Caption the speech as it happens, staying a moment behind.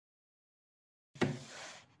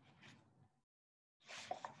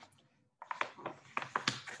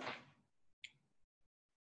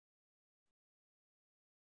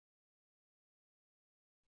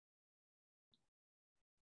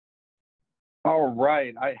All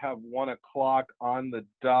right, I have 1 o'clock on the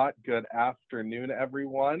dot. Good afternoon,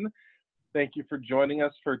 everyone. Thank you for joining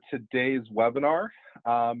us for today's webinar.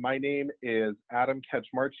 My name is Adam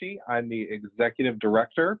Ketchmarchi. I'm the Executive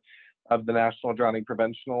Director of the National Drowning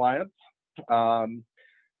Prevention Alliance.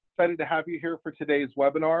 Excited to have you here for today's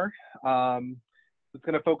webinar. It's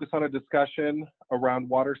going to focus on a discussion around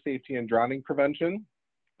water safety and drowning prevention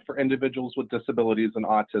for individuals with disabilities and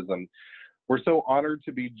autism. We're so honored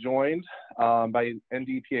to be joined by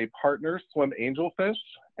NDPA partner, Swim Angelfish,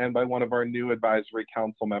 and by one of our new advisory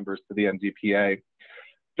council members to the NDPA.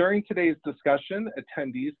 During today's discussion,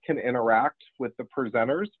 attendees can interact with the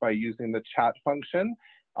presenters by using the chat function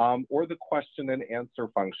or the question and answer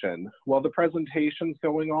function. While the presentation's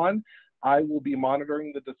going on, I will be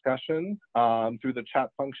monitoring the discussion through the chat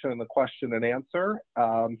function and the question and answer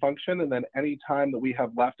function, and then any time that we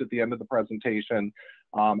have left at the end of the presentation,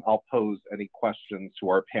 I'll pose any questions to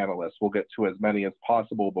our panelists. We'll get to as many as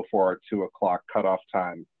possible before our 2 o'clock cutoff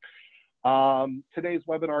time. Today's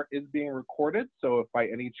webinar is being recorded, so if by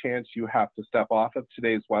any chance you have to step off of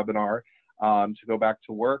today's webinar to go back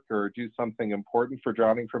to work or do something important for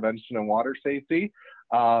drowning prevention and water safety,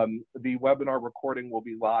 the webinar recording will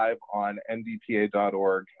be live on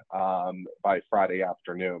ndpa.org by Friday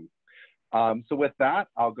afternoon. So with that,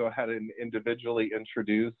 I'll go ahead and individually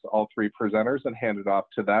introduce all three presenters and hand it off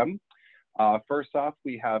to them. First off,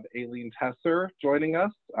 we have Ailene Tisser joining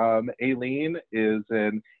us. Ailene is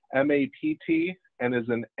an MAPT and is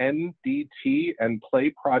an NDT and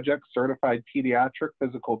Play Project certified pediatric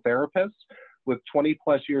physical therapist with 20+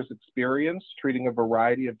 years experience treating a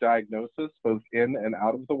variety of diagnoses both in and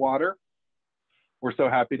out of the water. We're so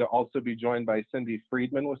happy to also be joined by Cindy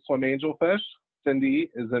Freedman with Swim Angelfish. Cindy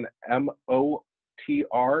is an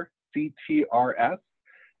MOTR CTRS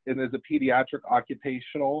and is a pediatric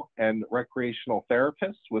occupational and recreational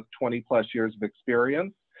therapist with 20+ years of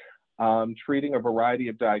experience treating a variety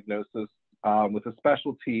of diagnoses with a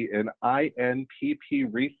specialty in INPP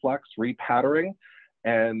reflux repatterning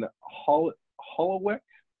and Holowick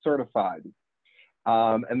certified.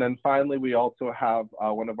 And then finally, we also have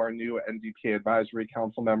one of our new NDPA Advisory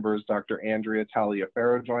Council members, Dr. Andrea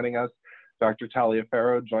Taliaferro, joining us. Dr.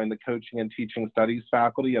 Taliaferro joined the Coaching and Teaching Studies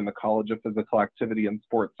faculty in the College of Physical Activity and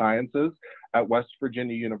Sport Sciences at West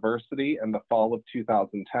Virginia University in the fall of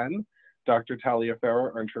 2010. Dr.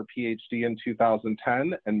 Taliaferro earned her PhD in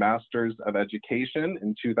 2010 and Masters of Education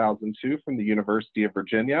in 2002 from the University of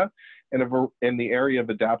Virginia in the area of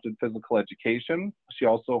adapted physical education. She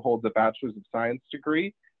also holds a Bachelor's of Science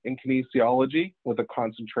degree in kinesiology with a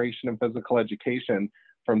concentration in physical education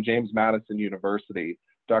from James Madison University.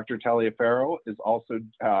 Dr. Taliaferro has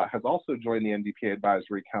also joined the NDPA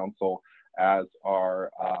Advisory Council as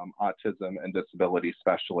our autism and disability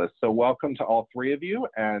specialist. So welcome to all three of you,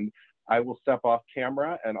 and I will step off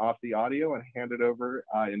camera and off the audio and hand it over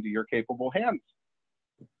into your capable hands.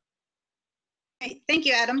 Great. Thank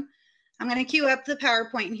you, Adam. I'm going to queue up the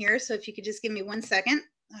PowerPoint here, so if you could just give me 1 second,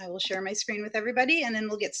 I will share my screen with everybody, and then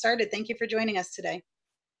we'll get started. Thank you for joining us today.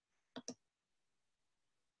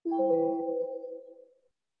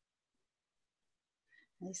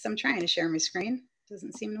 At least I'm trying to share my screen.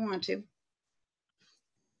 Doesn't seem to want to.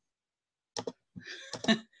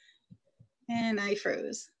 And I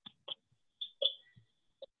froze.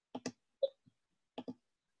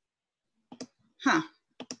 Huh.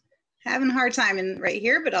 Having a hard time right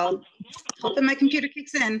here, but I'll hoping my computer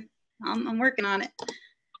kicks in. I'm working on it.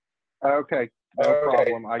 Okay, no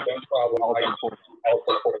problem.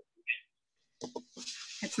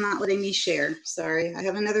 It's not letting me share. Sorry. I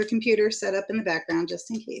have another computer set up in the background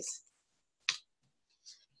just in case.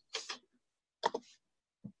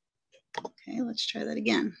 Okay, let's try that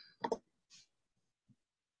again.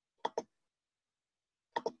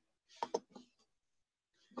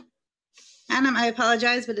 Adam, I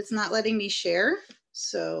apologize, but it's not letting me share.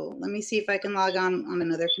 So let me see if I can log on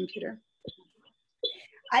another computer.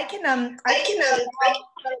 I can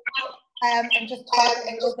and just talk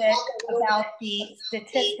a little bit about the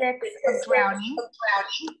statistics of drowning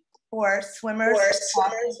for swimmers with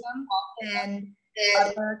autism and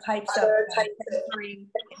other types of sensory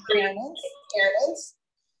impairments.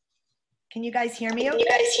 Can you guys hear me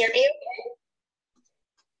okay?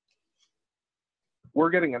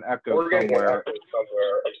 We're getting an echo somewhere.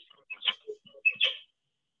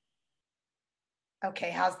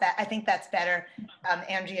 Okay, how's that? I think that's better.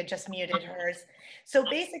 Andrea just muted hers. So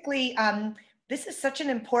basically, this is such an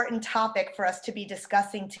important topic for us to be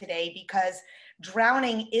discussing today because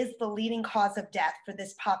drowning is the leading cause of death for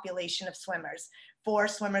this population of swimmers, for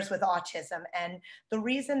swimmers with autism. And the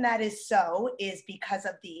reason that is so is because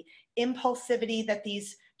of the impulsivity that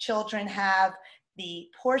these children have the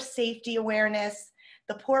poor safety awareness,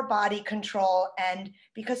 the poor body control, and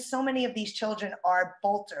because so many of these children are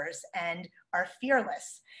bolters and are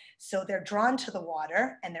fearless. So they're drawn to the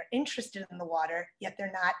water and they're interested in the water, yet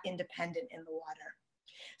they're not independent in the water.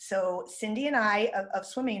 So Cindy and I of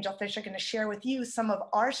Swim Angelfish are going to share with you some of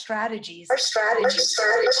our strategies.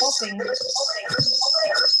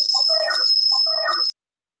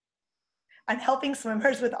 On helping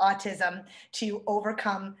swimmers with autism to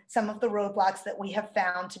overcome some of the roadblocks that we have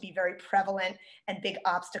found to be very prevalent and big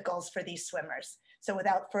obstacles for these swimmers. So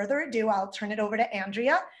without further ado, I'll turn it over to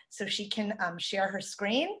Andrea so she can share her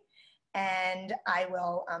screen, and I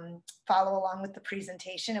will follow along with the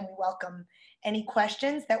presentation, and we welcome any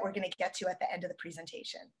questions that we're going to get to at the end of the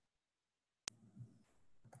presentation.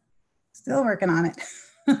 Still working on it.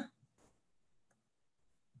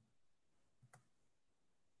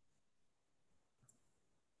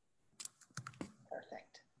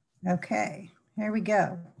 Perfect. Okay, here we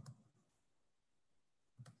go.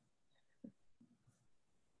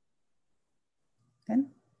 Good.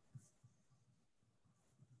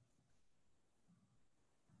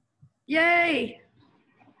 Yay!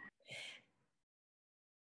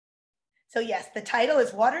 So yes, the title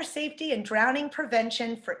is Water Safety and Drowning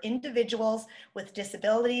Prevention for Individuals with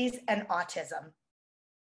Disabilities and Autism.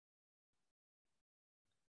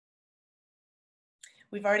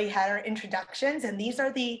 We've already had our introductions, and these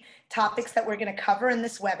are the topics that we're going to cover in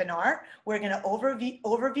this webinar. We're going to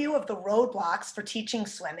overview of the roadblocks for teaching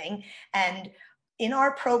swimming, and in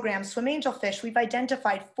our program, Swim Angelfish, we've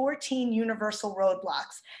identified 14 universal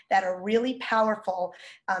roadblocks that are really powerful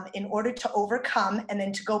in order to overcome and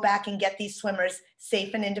then to go back and get these swimmers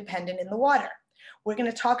safe and independent in the water. We're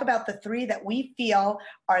going to talk about the 3 that we feel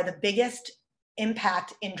are the biggest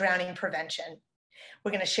impact in drowning prevention.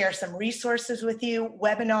 We're going to share some resources with you,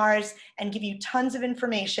 webinars, and give you tons of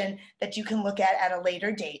information that you can look at a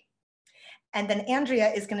later date. And then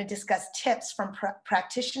Andrea is going to discuss tips from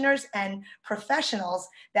practitioners and professionals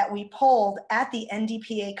that we polled at the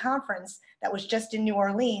NDPA conference that was just in New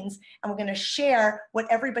Orleans. And we're going to share what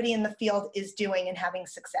everybody in the field is doing and having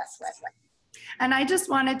success with. And I just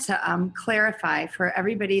wanted to clarify for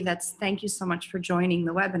everybody thank you so much for joining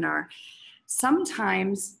the webinar.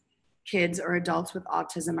 Sometimes kids or adults with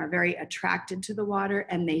autism are very attracted to the water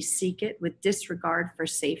and they seek it with disregard for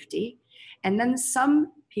safety. And then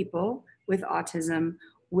some people with autism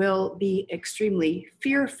will be extremely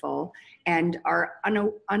fearful and are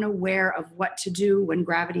unaware of what to do when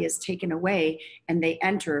gravity is taken away and they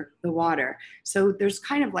enter the water. So there's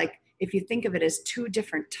kind of like, if you think of it as 2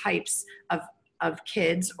 different types of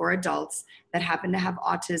kids or adults that happen to have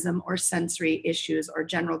autism or sensory issues or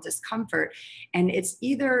general discomfort. And it's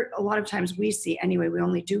either, a lot of times we see, anyway, we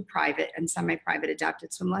only do private and semi-private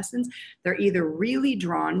adapted swim lessons. They're either really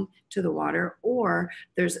drawn to the water or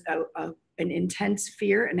there's an intense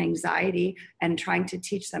fear and anxiety and trying to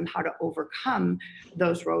teach them how to overcome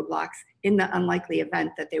those roadblocks in the unlikely event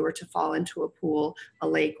that they were to fall into a pool, a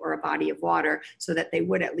lake, or a body of water, so that they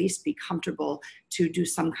would at least be comfortable to do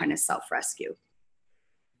some kind of self-rescue.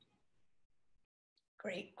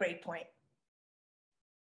 Great point.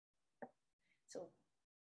 So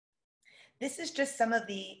this is just some of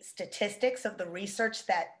the statistics of the research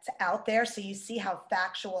that's out there, so you see how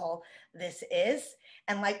factual this is.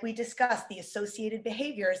 And like we discussed, the associated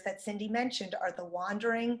behaviors that Cindy mentioned are the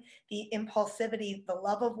wandering, the impulsivity, the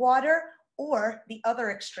love of water, or the other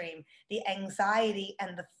extreme, the anxiety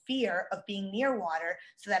and the fear of being near water,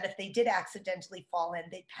 so that if they did accidentally fall in,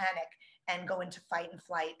 they'd panic and go into fight and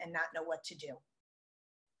flight and not know what to do.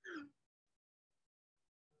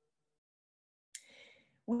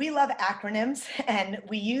 We love acronyms, and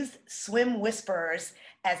we use Swim Whisperers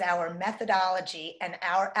as our methodology and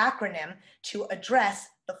our acronym to address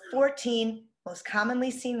the 14 most commonly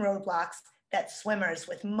seen roadblocks that swimmers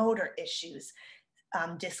with motor issues,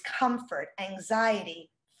 discomfort, anxiety,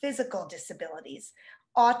 physical disabilities,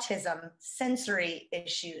 autism, sensory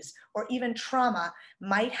issues, or even trauma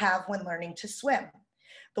might have when learning to swim.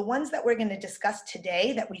 The ones that we're going to discuss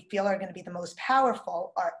today that we feel are going to be the most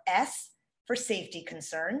powerful are S for safety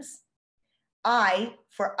concerns, I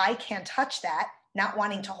for I can't touch that, not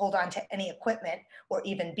wanting to hold on to any equipment or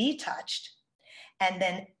even be touched, and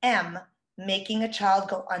then M, making a child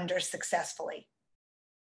go under successfully.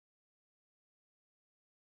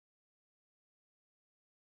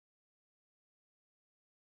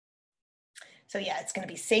 So yeah, it's going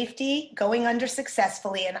to be safety, going under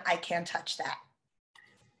successfully, and I can't touch that.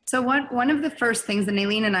 So one of the first things, and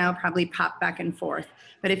Ailene and I will probably pop back and forth,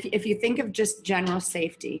 but if you think of just general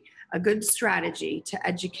safety, a good strategy to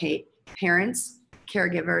educate parents,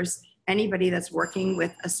 caregivers, anybody that's working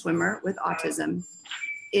with a swimmer with autism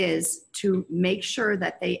is to make sure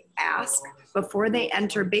that they ask before they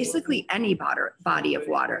enter basically any body of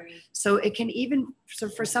water. So it can even, so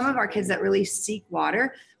for some of our kids that really seek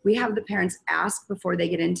water, we have the parents ask before they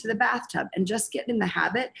get into the bathtub and just get in the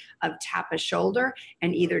habit of tap a shoulder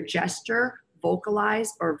and either gesture,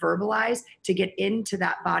 vocalize, or verbalize to get into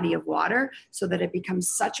that body of water so that it becomes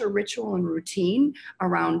such a ritual and routine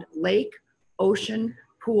around lake, ocean,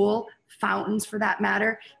 pool, fountains for that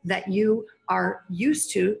matter, that you are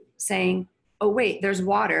used to saying, oh wait, there's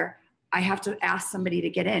water, I have to ask somebody to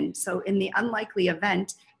get in. So in the unlikely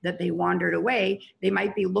event that they wandered away, they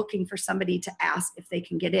might be looking for somebody to ask if they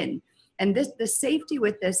can get in. And this, the safety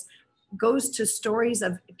with this goes to stories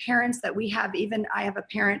of parents that we have. Even I have a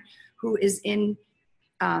parent who is in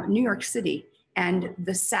New York City, and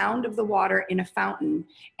the sound of the water in a fountain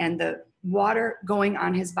and the water going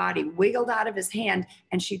on his body wiggled out of his hand,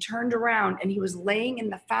 and she turned around and he was laying in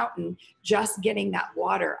the fountain just getting that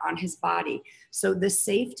water on his body. So the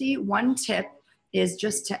safety, one tip is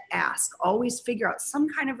just to ask. Always figure out some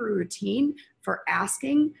kind of a routine for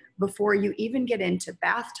asking before you even get into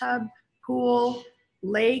bathtub, pool,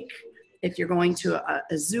 lake. If you're going to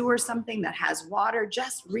a zoo or something that has water,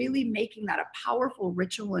 just really making that a powerful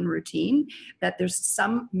ritual and routine that there's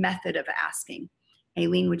some method of asking.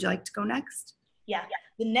 Ailene, would you like to go next? Yeah,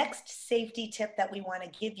 the next safety tip that we want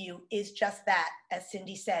to give you is just that, as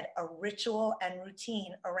Cindy said, a ritual and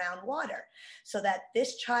routine around water, so that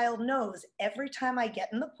this child knows every time I get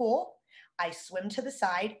in the pool, I swim to the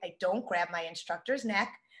side, I don't grab my instructor's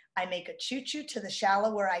neck, I make a choo-choo to the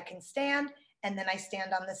shallow where I can stand, and then I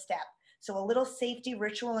stand on the step. So a little safety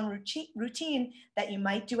ritual and routine that you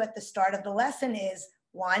might do at the start of the lesson is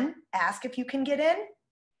 1, ask if you can get in.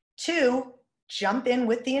 2, jump in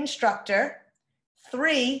with the instructor.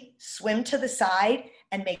 3, swim to the side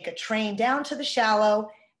and make a train down to the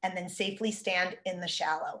shallow and then safely stand in the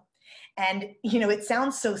shallow. And, you know, it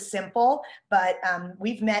sounds so simple, but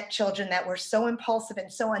we've met children that were so impulsive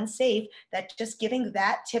and so unsafe that just giving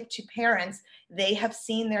that tip to parents, they have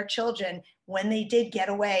seen their children when they did get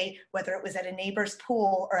away, whether it was at a neighbor's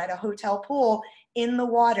pool or at a hotel pool, in the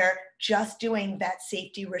water, just doing that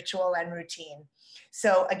safety ritual and routine.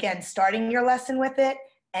 So again, starting your lesson with it,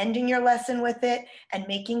 ending your lesson with it, and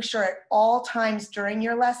making sure at all times during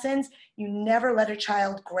your lessons, you never let a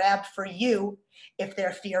child grab for you if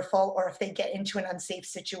they're fearful or if they get into an unsafe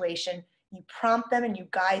situation. You prompt them and you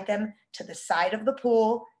guide them to the side of the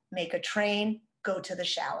pool, make a train, go to the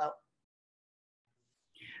shallow.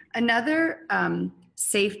 Another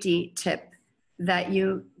safety tip that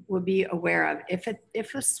you will be aware of,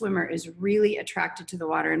 if a swimmer is really attracted to the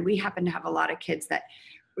water, and we happen to have a lot of kids that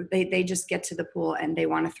they just get to the pool and they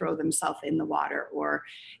want to throw themselves in the water, or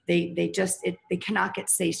they cannot get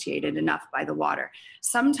satiated enough by the water.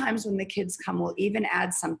 Sometimes when the kids come, we'll even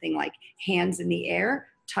add something like hands in the air,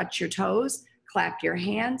 touch your toes, clap your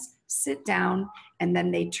hands, sit down, and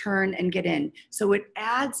then they turn and get in. So it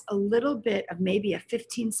adds a little bit of maybe a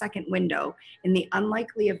 15-second window in the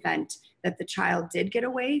unlikely event that the child did get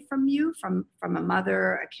away from you, from a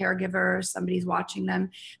mother, a caregiver, somebody's watching them,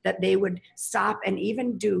 that they would stop and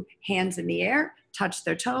even do hands in the air, touch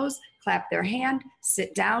their toes, clap their hand,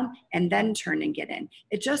 sit down, and then turn and get in.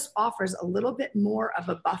 It just offers a little bit more of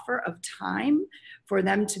a buffer of time for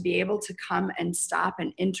them to be able to come and stop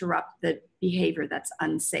and interrupt the behavior that's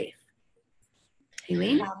unsafe.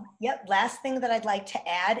 Ailene? Yep, last thing that I'd like to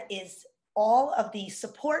add is all of the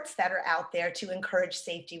supports that are out there to encourage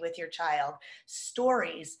safety with your child.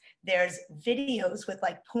 Stories, there's videos with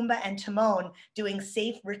like Pumbaa and Timon doing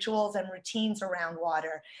safe rituals and routines around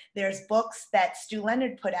water. There's books that Stu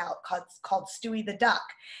Leonard put out called Stewie the Duck.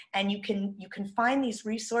 And you can find these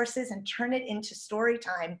resources and turn it into story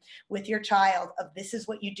time with your child of this is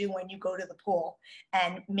what you do when you go to the pool,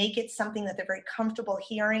 and make it something that they're very comfortable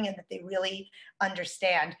hearing and that they really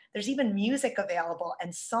understand. There's even music available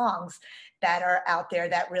and songs that are out there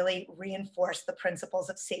that really reinforce the principles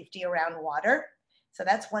of safety around water. So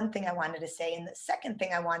that's one thing I wanted to say. And the second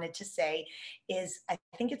thing I wanted to say is I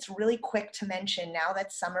think it's really quick to mention now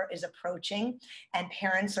that summer is approaching and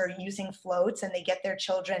parents are using floats and they get their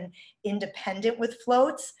children independent with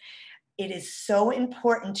floats. It is so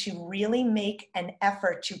important to really make an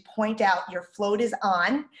effort to point out your float is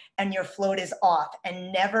on and your float is off,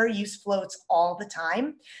 and never use floats all the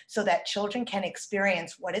time, so that children can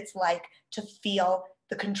experience what it's like to feel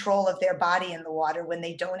the control of their body in the water when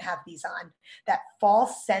they don't have these on. That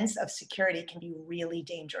false sense of security can be really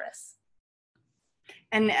dangerous.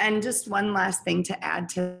 And just one last thing to add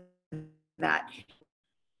to that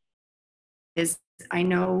is I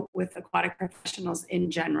know with aquatic professionals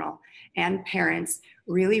in general and parents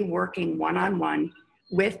really working one-on-one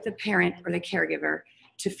with the parent or the caregiver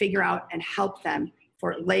to figure out and help them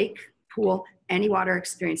for lake, pool, any water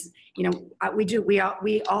experiences. You know,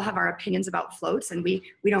 we all have our opinions about floats, and we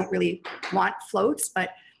don't really want floats, but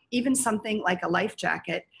even something like a life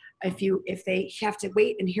jacket, if they have to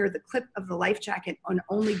wait and hear the clip of the life jacket and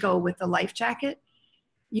only go with the life jacket,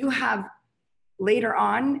 you have later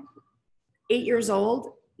on 8 years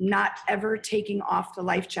old not ever taking off the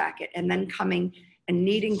life jacket and then coming and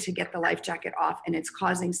needing to get the life jacket off, and it's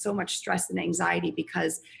causing so much stress and anxiety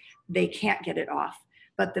because they can't get it off.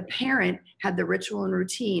 But the parent had the ritual and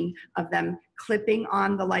routine of them clipping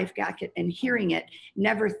on the life jacket and hearing it,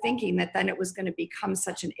 never thinking that then it was going to become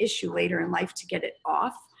such an issue later in life to get it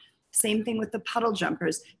off. Same thing with the puddle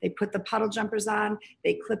jumpers. They put the puddle jumpers on,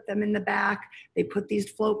 they clip them in the back, they put these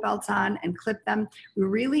float belts on and clip them. We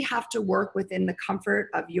really have to work within the comfort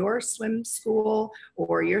of your swim school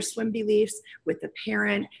or your swim beliefs with the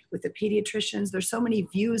parent, with the pediatricians. There's so many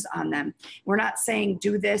views on them. We're not saying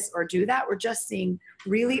do this or do that. We're just saying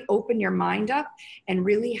really open your mind up and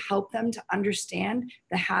really help them to understand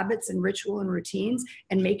the habits and ritual and routines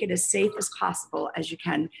and make it as safe as possible as you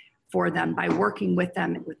can for them by working with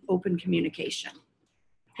them with open communication.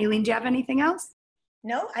 Ailene, do you have anything else?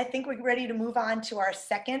 No, I think we're ready to move on to our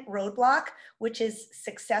second roadblock, which is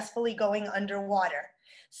successfully going underwater.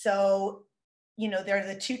 So, you know, there are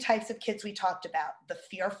the two types of kids we talked about, the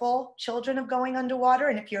fearful children of going underwater.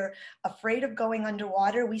 And if you're afraid of going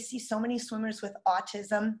underwater, we see so many swimmers with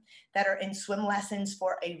autism that are in swim lessons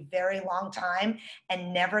for a very long time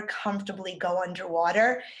and never comfortably go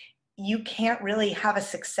underwater. You can't really have a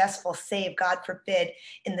successful save, God forbid,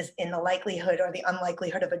 in the likelihood or the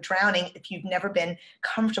unlikelihood of a drowning if you've never been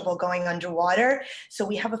comfortable going underwater. So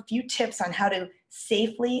we have a few tips on how to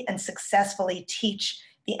safely and successfully teach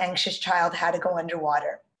the anxious child how to go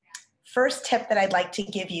underwater. First tip that I'd like to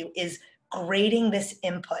give you is grading this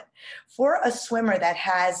input. For a swimmer that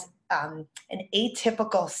has an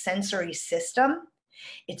atypical sensory system,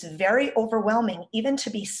 it's very overwhelming. Even to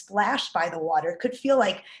be splashed by the water could feel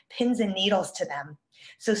like pins and needles to them.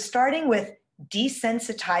 So starting with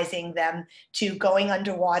desensitizing them to going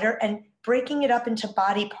underwater and breaking it up into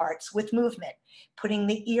body parts with movement, putting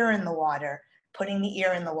the ear in the water, putting the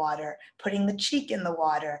ear in the water, putting the cheek in the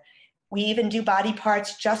water. We even do body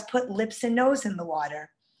parts, just put lips and nose in the water.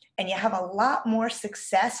 And you have a lot more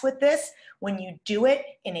success with this when you do it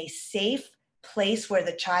in a safe place where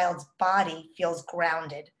the child's body feels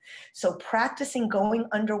grounded. So practicing going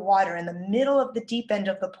underwater in the middle of the deep end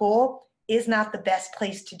of the pool is not the best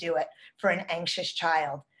place to do it for an anxious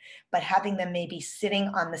child. But having them maybe sitting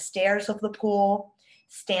on the stairs of the pool,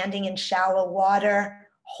 standing in shallow water,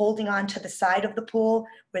 holding on to the side of the pool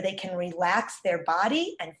where they can relax their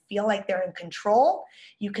body and feel like they're in control,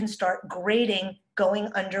 you can start grading going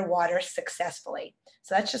underwater successfully.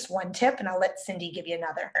 So that's just one tip, and I'll let Cindy give you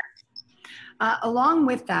another. Along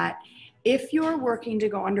with that, if you're working to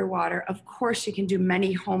go underwater, of course you can do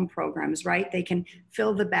many home programs, right? They can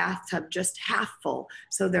fill the bathtub just half full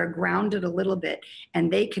so they're grounded a little bit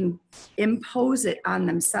and they can impose it on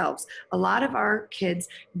themselves. A lot of our kids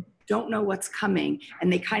don't know what's coming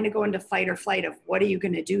and they kind of go into fight or flight of what are you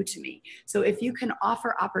going to do to me? So if you can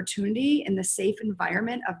offer opportunity in the safe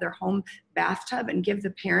environment of their home bathtub and give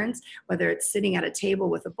the parents, whether it's sitting at a table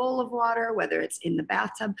with a bowl of water, whether it's in the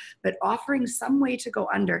bathtub, but offering some way to go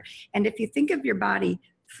under. And if you think of your body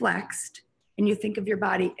flexed and you think of your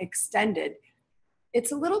body extended,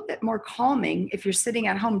 it's a little bit more calming. If you're sitting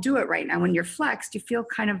at home, do it right now. When you're flexed, you feel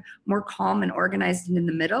kind of more calm and organized and in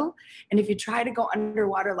the middle. And if you try to go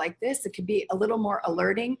underwater like this, it could be a little more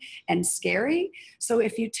alerting and scary. So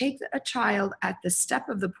if you take a child at the step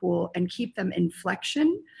of the pool and keep them in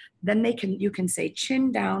flexion, then you can say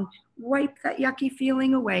chin down, wipe that yucky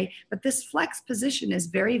feeling away. But this flex position is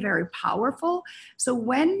very, very powerful. So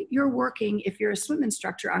when you're working, if you're a swim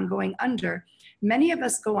instructor on going under, many of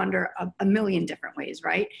us go under a million different ways,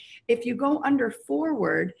 right? If you go under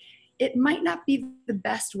forward, it might not be the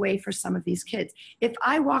best way for some of these kids. If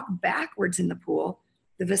I walk backwards in the pool,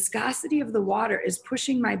 the viscosity of the water is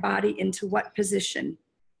pushing my body into what position?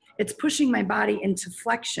 It's pushing my body into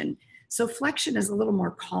flexion. So flexion is a little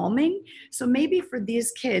more calming. So maybe for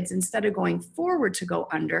these kids, instead of going forward to go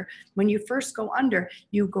under, when you first go under,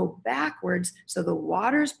 you go backwards. So the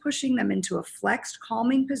water's pushing them into a flexed,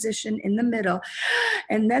 calming position in the middle,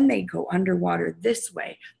 and then they go underwater this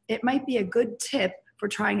way. It might be a good tip for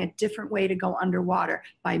trying a different way to go underwater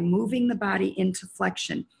by moving the body into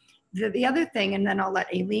flexion. the other thing, and then I'll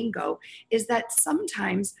let Ailene go, is that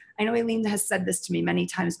sometimes, I know Ailene has said this to me many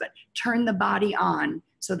times, but turn the body on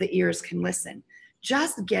so the ears can listen.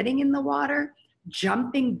 Just getting in the water,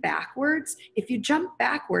 jumping backwards. If you jump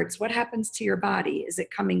backwards, what happens to your body? Is it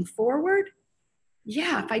coming forward?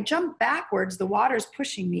 Yeah, if I jump backwards, the water's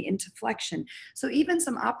pushing me into flexion. So even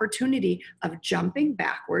some opportunity of jumping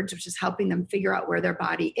backwards, which is helping them figure out where their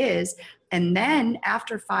body is. And then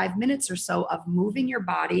after 5 minutes or so of moving your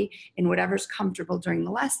body in whatever's comfortable during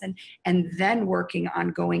the lesson, and then working on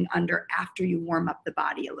going under after you warm up the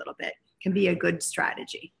body a little bit, can be a good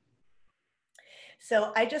strategy.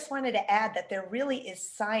 So I just wanted to add that there really is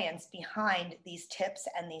science behind these tips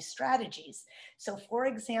and these strategies. So for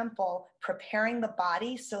example, preparing the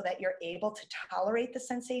body so that you're able to tolerate the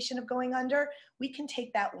sensation of going under, we can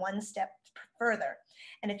take that one step further.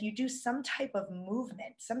 And if you do some type of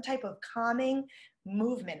movement, some type of calming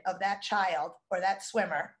movement of that child or that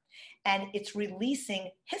swimmer, and it's releasing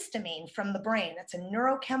histamine from the brain. That's a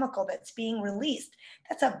neurochemical that's being released.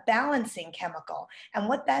 That's a balancing chemical. And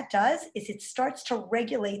what that does is it starts to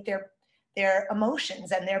regulate their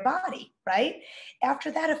emotions and their body, right?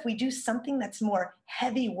 After that, if we do something that's more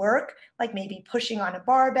heavy work, like maybe pushing on a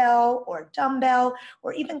barbell or a dumbbell,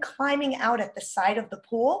 or even climbing out at the side of the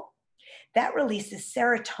pool, that releases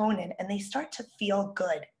serotonin and they start to feel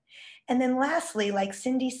good. And then lastly, like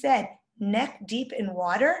Cindy said, neck deep in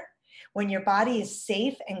water, when your body is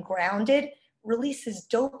safe and grounded, releases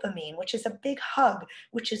dopamine, which is a big hug,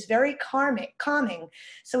 which is very calming.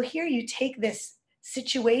 So here you take this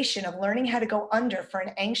situation of learning how to go under for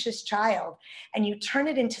an anxious child, and you turn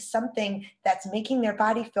it into something that's making their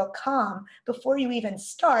body feel calm before you even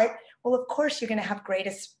start. Well, of course, you're going to have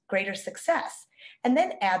greater success. And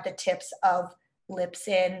then add the tips of lips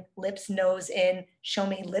in, lips, nose in, show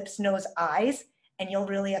me lips, nose, eyes, and you'll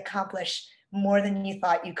really accomplish more than you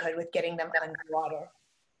thought you could with getting them underwater.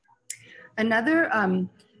 Another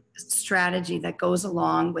strategy that goes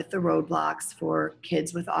along with the roadblocks for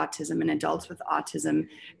kids with autism and adults with autism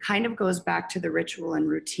kind of goes back to the ritual and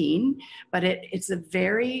routine, but it's a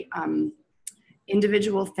very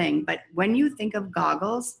individual thing. But when you think of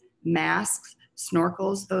goggles, masks,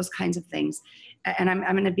 snorkels, those kinds of things, and I'm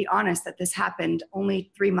going to be honest that this happened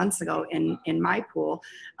only 3 months ago in my pool.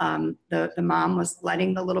 The mom was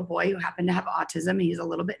letting the little boy who happened to have autism, he's a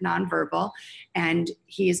little bit nonverbal, and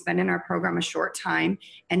he's been in our program a short time,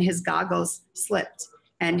 and his goggles slipped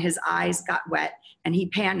and his eyes got wet and he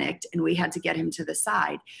panicked and we had to get him to the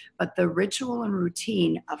side. But the ritual and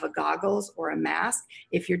routine of a goggles or a mask,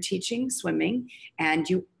 if you're teaching swimming and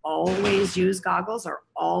you always use goggles or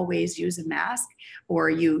always use a mask,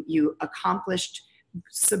 or you accomplished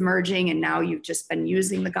submerging and now you've just been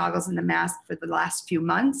using the goggles and the mask for the last few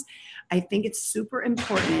months, I think it's super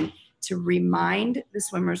important to remind the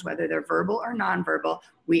swimmers, whether they're verbal or nonverbal,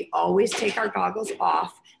 we always take our goggles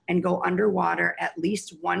off and go underwater at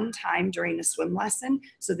least one time during a swim lesson,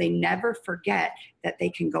 so they never forget that they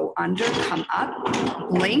can go under, come up,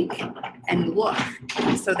 blink, and look,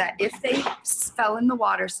 so that if they fell in the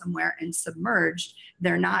water somewhere and submerged,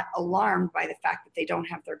 they're not alarmed by the fact that they don't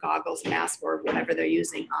have their goggles, mask, or whatever they're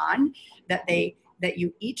using on, that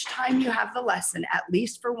you, each time you have the lesson, at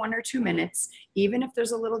least for 1 or 2 minutes, even if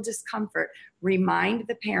there's a little discomfort, remind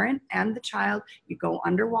the parent and the child, you go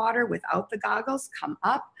underwater without the goggles, come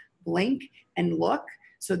up, blink, and look,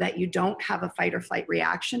 so that you don't have a fight or flight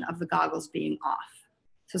reaction of the goggles being off.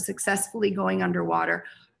 So successfully going underwater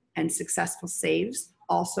and successful saves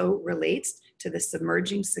also relates to the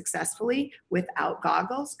submerging successfully without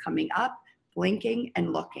goggles, coming up, blinking,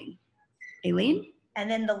 and looking. Ailene? And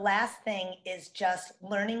then the last thing is just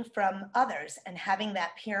learning from others and having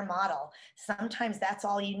that peer model. Sometimes that's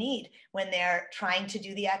all you need when they're trying to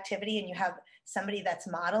do the activity and you have somebody that's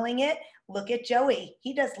modeling it. Look at Joey.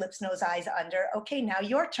 He does lips, nose, eyes under. Okay, now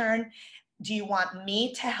your turn. Do you want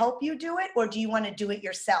me to help you do it, or do you want to do it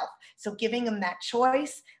yourself? So giving them that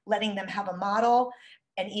choice, letting them have a model,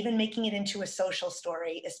 and even making it into a social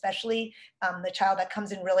story, especially the child that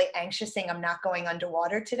comes in really anxious saying, I'm not going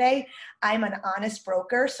underwater today. I'm an honest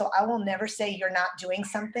broker, so I will never say you're not doing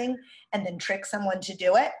something and then trick someone to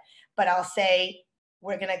do it. But I'll say,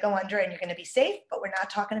 we're gonna go under and you're gonna be safe, but we're not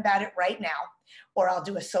talking about it right now. Or I'll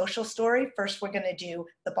do a social story. First, we're gonna do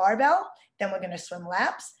the barbell, then we're gonna swim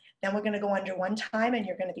laps, then we're gonna go under one time and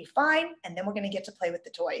you're gonna be fine, and then we're gonna get to play with the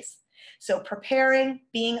toys. So preparing,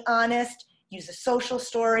 being honest, use a social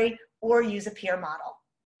story, or use a peer model.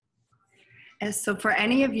 And so for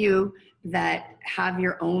any of you that have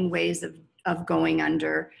your own ways of going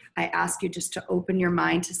under, I ask you just to open your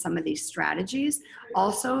mind to some of these strategies.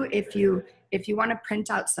 Also, if you if you want to print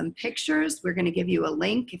out some pictures, we're going to give you a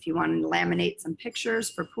link if you want to laminate some pictures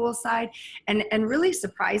for poolside. And really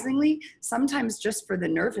surprisingly, sometimes just for the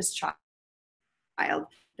nervous child,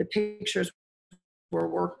 the pictures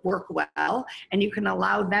work well, and you can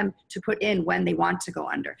allow them to put in when they want to go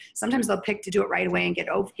under. Sometimes they'll pick to do it right away and get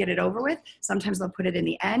it over with. Sometimes they'll put it in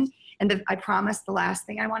the end. And I promise the last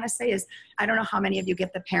thing I want to say is, I don't know how many of you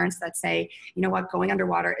get the parents that say, you know what, going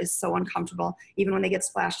underwater is so uncomfortable. Even when they get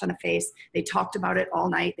splashed on the face, they talked about it all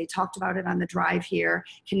night. They talked about it on the drive here.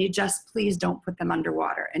 Can you just please don't put them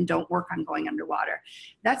underwater and don't work on going underwater?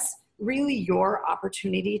 That's really your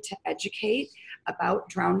opportunity to educate about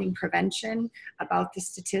drowning prevention, about the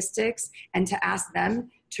statistics, and to ask them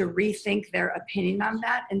to rethink their opinion on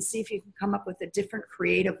that and see if you can come up with a different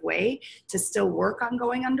creative way to still work on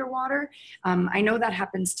going underwater. I know that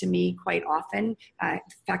happens to me quite often. In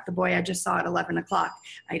fact, the boy I just saw at 11 o'clock,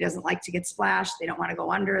 he doesn't like to get splashed. They don't want to go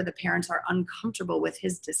under. The parents are uncomfortable with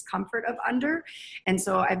his discomfort of under. And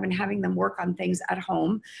so I've been having them work on things at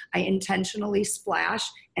home. I intentionally splash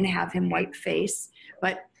and have him wipe face,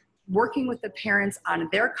 but working with the parents on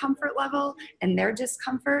their comfort level and their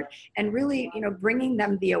discomfort, and really, bringing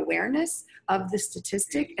them the awareness of the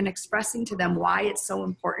statistic and expressing to them why it's so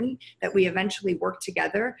important that we eventually work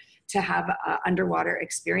together to have an underwater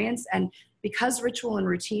experience. And because ritual and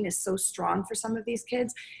routine is so strong for some of these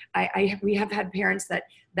kids, we have had parents that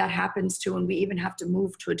happens to, and we even have to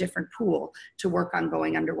move to a different pool to work on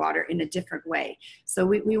going underwater in a different way. So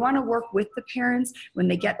we want to work with the parents when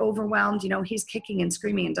they get overwhelmed. He's kicking and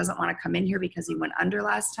screaming and doesn't want to come in here because he went under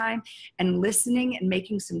last time, and listening and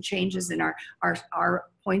making some changes in our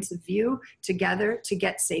points of view together to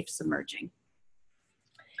get safe submerging.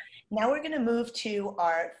 Now we're going to move to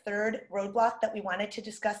our third roadblock that we wanted to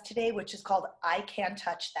discuss today, which is called I Can't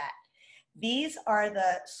Touch That. These are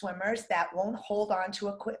the swimmers that won't hold on to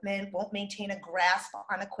equipment, won't maintain a grasp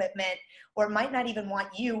on equipment, or might not even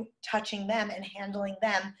want you touching them and handling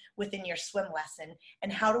them within your swim lesson.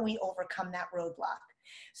 And how do we overcome that roadblock?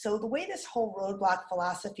 So the way this whole roadblock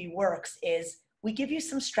philosophy works is we give you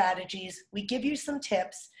some strategies, we give you some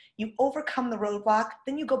tips, you overcome the roadblock,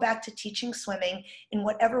 then you go back to teaching swimming in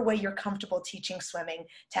whatever way you're comfortable teaching swimming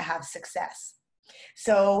to have success.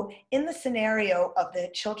 So in the scenario of the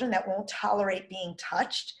children that won't tolerate being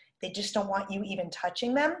touched, they just don't want you even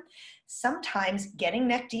touching them, sometimes getting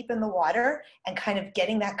neck deep in the water and kind of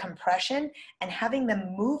getting that compression and having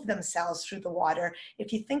them move themselves through the water.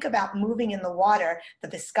 If you think about moving in the water, the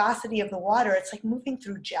viscosity of the water, it's like moving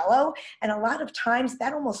through Jell-O, and a lot of times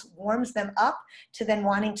that almost warms them up to then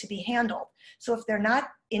wanting to be handled. So if they're not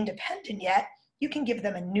independent yet, you can give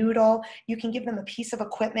them a noodle, you can give them a piece of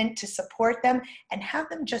equipment to support them, and have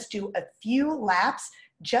them just do a few laps,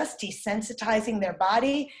 just desensitizing their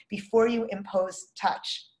body before you impose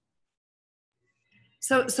touch.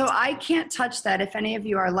 So I can't touch that. If any of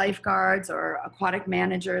you are lifeguards or aquatic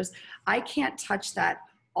managers, I can't touch that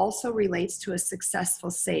also relates to a successful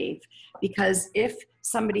save. Because if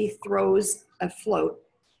somebody throws a float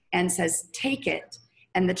and says, take it,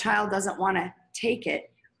 and the child doesn't want to take it,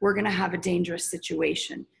 we're going to have a dangerous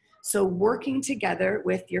situation. So working together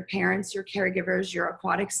with your parents, your caregivers, your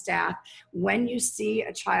aquatic staff, when you see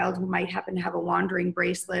a child who might happen to have a wandering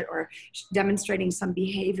bracelet or demonstrating some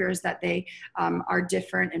behaviors that they are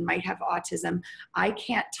different and might have autism, I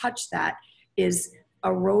can't touch that is a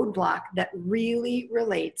roadblock that really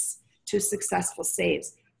relates to successful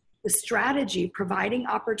saves. The strategy, providing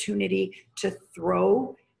opportunity to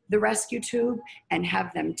throw the rescue tube and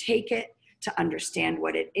have them take it, to understand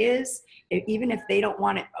what it is. Even if they don't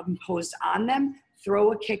want it imposed on them,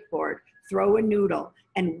 throw a kickboard, throw a noodle,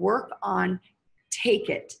 and work on take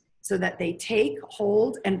it so that they take,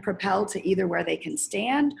 hold, and propel to either where they can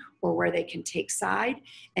stand or where they can take side.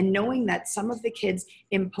 And knowing that some of the kids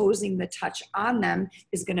imposing the touch on them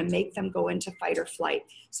is going to make them go into fight or flight.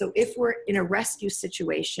 So if we're in a rescue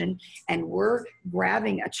situation and we're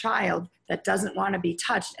grabbing a child that doesn't want to be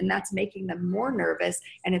touched, and that's making them more nervous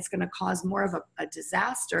and it's going to cause more of a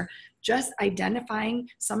disaster, just identifying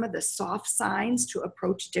some of the soft signs to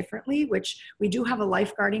approach differently, which we do have a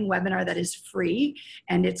lifeguarding webinar that is free,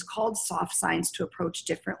 and it's called Soft Signs to Approach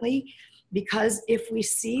Differently. Because if we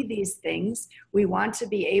see these things, we want to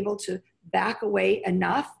be able to back away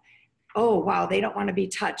enough. Oh, wow, they don't want to be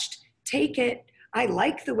touched. Take it. I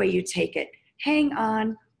like the way you take it. Hang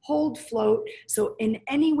on, hold, float. So in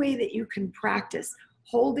any way that you can practice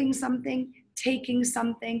holding something, taking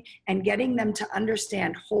something, and getting them to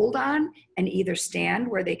understand hold on and either stand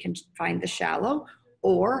where they can find the shallow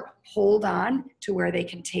or hold on to where they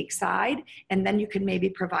can take side, and then you can maybe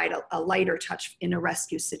provide a lighter touch in a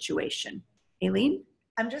rescue situation. Ailene?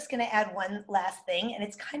 I'm just going to add one last thing, and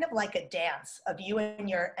it's kind of like a dance of you and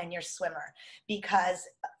your swimmer. Because,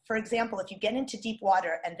 for example, if you get into deep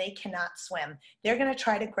water and they cannot swim, they're going to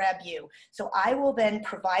try to grab you. So I will then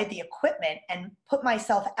provide the equipment and put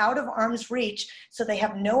myself out of arm's reach so they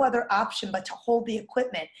have no other option but to hold the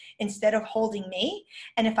equipment instead of holding me.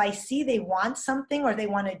 And if I see they want something or they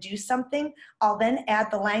want to do something, I'll then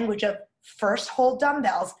add the language of first hold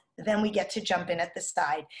dumbbells, then we get to jump in at the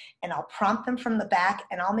side. And I'll prompt them from the back,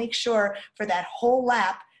 and I'll make sure for that whole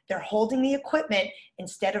lap, they're holding the equipment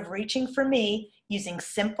instead of reaching for me, using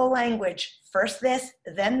simple language, first this,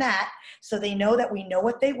 then that, so they know that we know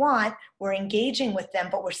what they want, we're engaging with them,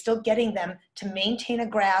 but we're still getting them to maintain a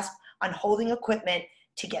grasp on holding equipment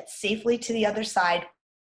to get safely to the other side.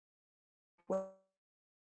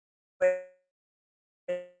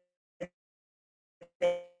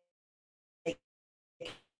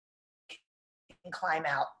 Climb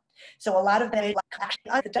out. So a lot of them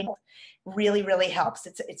actually really, really helps.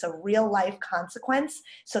 It's a real life consequence.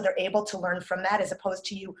 So they're able to learn from that as opposed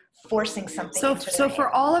to you forcing something into their So for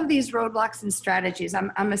hand. all of these roadblocks and strategies,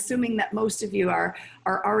 I'm assuming that most of you are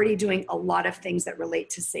already doing a lot of things that relate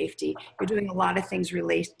to safety. You're doing a lot of things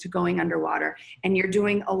related to going underwater, and you're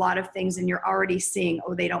doing a lot of things and you're already seeing,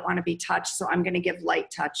 oh, they don't want to be touched, so I'm going to give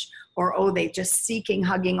light touch. Or, oh, they're just seeking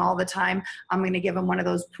hugging all the time, I'm going to give them one of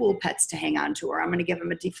those pool pets to hang on to, or I'm going to give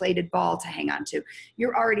them a deflated ball to hang on to.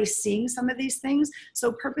 You're already seeing some of these things.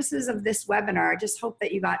 So purposes of this webinar, I just hope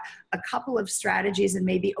that you got a couple of strategies and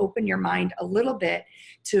maybe open your mind a little bit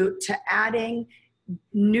to adding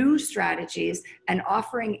new strategies and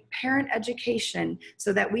offering parent education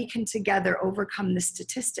so that we can together overcome this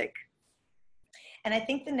statistic. And I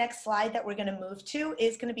think the next slide that we're going to move to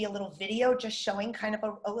is going to be a little video just showing kind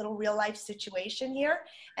of a little real life situation here.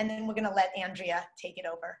 And then we're going to let Andrea take it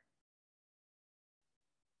over.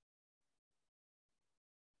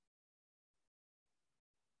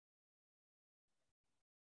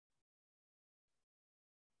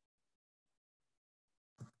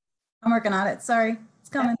 I'm working on it. Sorry, it's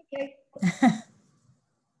coming. Okay.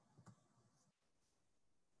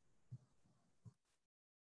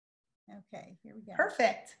 Okay, here we go.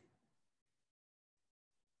 Perfect.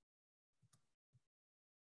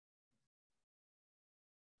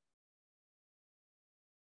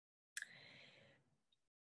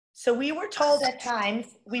 So we were told at times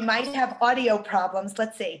we might have audio problems.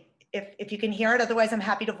 Let's see if you can hear it. Otherwise, I'm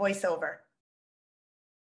happy to voice over.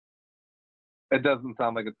 It doesn't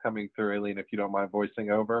sound like it's coming through, Ailene, if you don't mind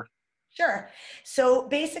voicing over. Sure. So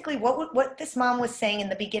basically what this mom was saying in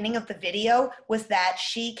the beginning of the video was that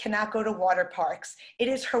she cannot go to water parks. It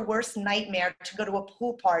is her worst nightmare to go to a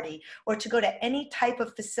pool party or to go to any type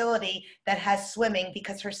of facility that has swimming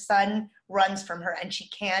because her son runs from her and she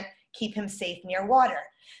can't keep him safe near water.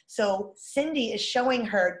 So Cindy is showing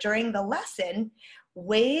her during the lesson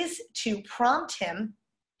ways to prompt him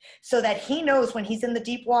so that he knows when he's in the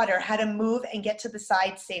deep water how to move and get to the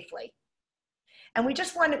side safely. And we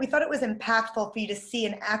thought it was impactful for you to see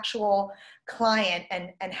an actual client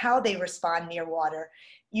and how they respond near water.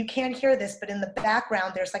 You can't hear this, but in the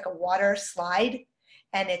background, there's like a water slide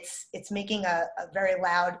and it's making a very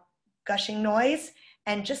loud gushing noise.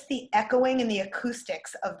 And just the echoing and the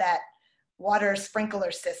acoustics of that water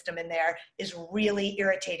sprinkler system in there is really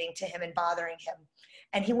irritating to him and bothering him.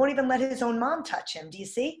 And he won't even let his own mom touch him. Do you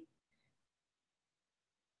see?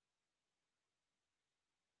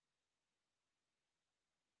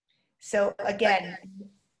 So again,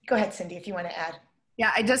 go ahead, Cindy, if you want to add.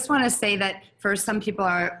 Yeah, I just want to say that for some people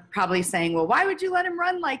are probably saying, well, why would you let him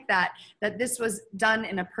run like that? That this was done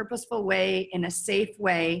in a purposeful way, in a safe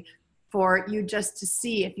way for you just to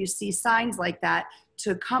see, if you see signs like that,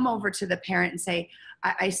 to come over to the parent and say,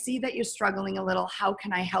 I see that you're struggling a little, how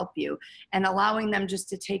can I help you? And allowing them just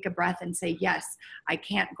to take a breath and say, yes, I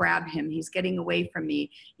can't grab him, he's getting away from me.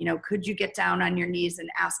 You know, could you get down on your knees and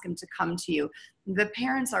ask him to come to you? The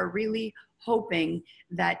parents are really hoping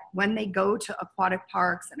that when they go to aquatic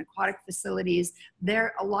parks and aquatic facilities,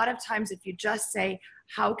 there a lot of times if you just say,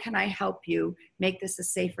 how can I help you make this a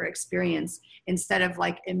safer experience, instead of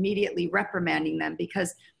like immediately reprimanding them,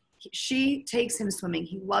 because she takes him swimming.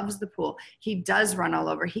 He loves the pool. He does run all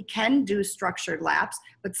over. He can do structured laps,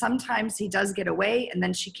 but sometimes he does get away and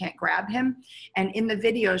then she can't grab him. And in the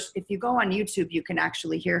videos, if you go on YouTube, you can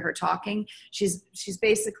actually hear her talking. She's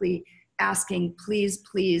basically asking, please,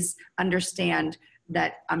 please understand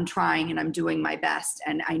that I'm trying and I'm doing my best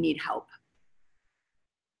and I need help.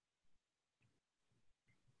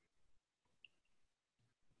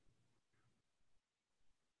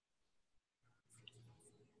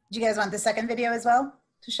 Do you guys want the second video as well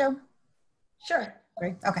to show? Sure.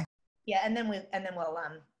 Great. Okay. Yeah, and then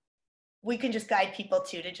we can just guide people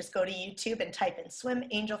to just go to YouTube and type in Swim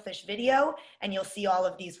Angelfish video, and you'll see all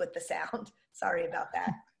of these with the sound. Sorry about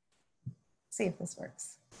that. See if this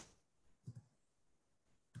works.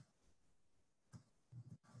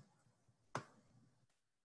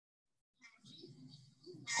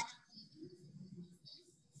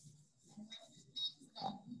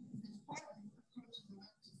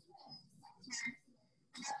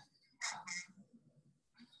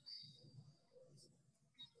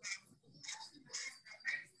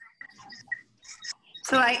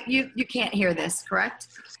 So you can't hear this, correct?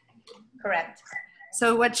 Correct.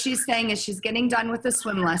 So what she's saying is she's getting done with the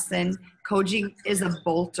swim lesson. Koji is a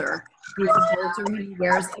bolter. He's a bolter. He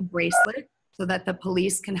wears a bracelet so that the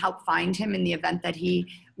police can help find him in the event that he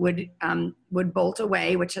would bolt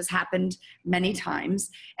away, which has happened many times.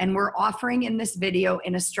 And we're offering in this video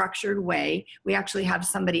in a structured way. We actually have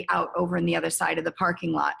somebody out over in the other side of the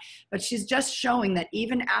parking lot. But she's just showing that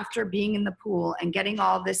even after being in the pool and getting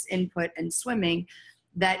all this input and swimming,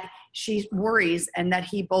 that she worries and that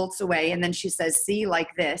he bolts away. And then she says, see,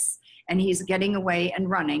 like this, and he's getting away and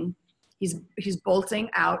running. He's bolting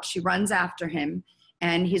out. She runs after him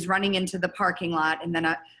and he's running into the parking lot. And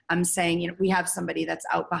then I'm saying, you know, we have somebody that's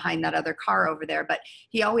out behind that other car over there, but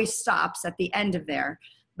he always stops at the end of there.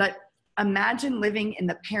 But imagine living in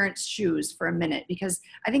the parent's shoes for a minute, because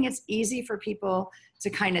I think it's easy for people to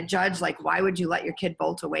kind of judge, like, why would you let your kid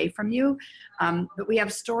bolt away from you? But we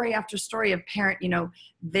have story after story of parent, you know,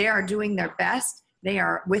 they are doing their best. They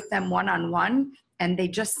are with them one-on-one, and they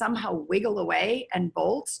just somehow wiggle away and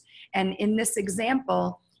bolt. And in this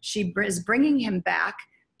example, she is bringing him back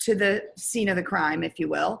to the scene of the crime, if you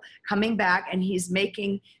will, coming back, and he's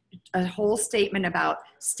making a whole statement about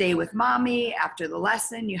stay with mommy after the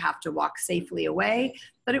lesson, you have to walk safely away.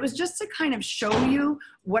 But it was just to kind of show you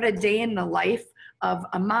what a day in the life of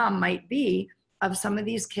a mom might be of some of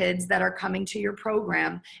these kids that are coming to your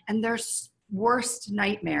program, and their worst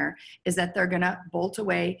nightmare is that they're gonna bolt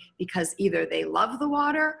away because either they love the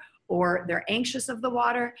water or they're anxious of the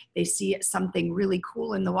water, they see something really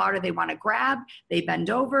cool in the water they wanna grab, they bend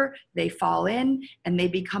over, they fall in, and they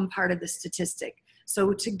become part of the statistic.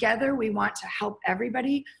 So together we want to help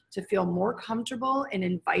everybody to feel more comfortable in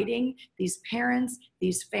inviting these parents,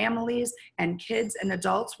 these families, and kids and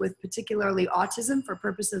adults with particularly autism for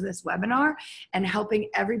purpose of this webinar, and helping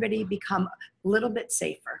everybody become a little bit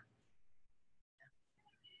safer.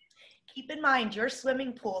 Keep in mind, your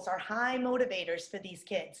swimming pools are high motivators for these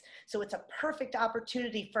kids. So it's a perfect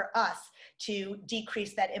opportunity for us to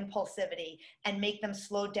decrease that impulsivity and make them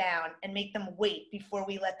slow down and make them wait before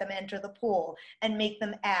we let them enter the pool and make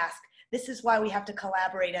them ask. This is why we have to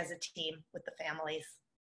collaborate as a team with the families.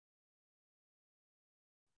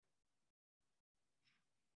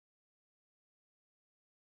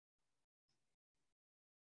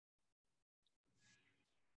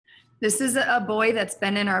 This is a boy that's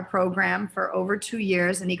been in our program for over 2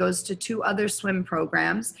 years, and he goes to 2 other swim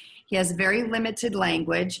programs. He has very limited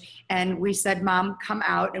language, and we said, Mom, come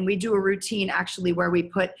out. And we do a routine actually where we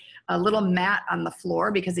put a little mat on the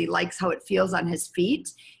floor because he likes how it feels on his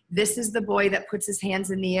feet. This is the boy that puts his hands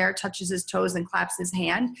in the air, touches his toes, and claps his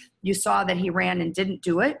hand. You saw that he ran and didn't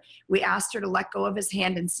do it. We asked her to let go of his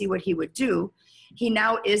hand and see what he would do. He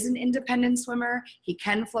now is an independent swimmer. He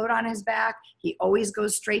can float on his back. He always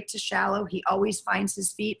goes straight to shallow. He always finds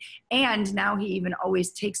his feet. And now he even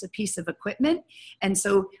always takes a piece of equipment. And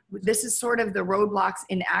so this is sort of the roadblocks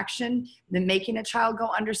in action, the making a child go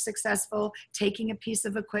under successful, taking a piece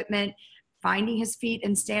of equipment, finding his feet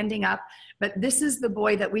and standing up. But this is the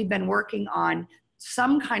boy that we've been working on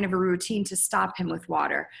some kind of a routine to stop him with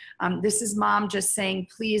water. This is Mom just saying,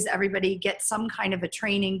 please, everybody get some kind of a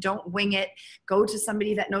training. Don't wing it. Go to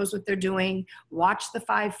somebody that knows what they're doing. Watch the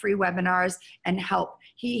 5 free webinars and help.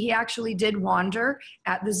 He actually did wander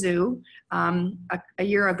at the zoo a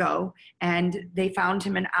year ago, and they found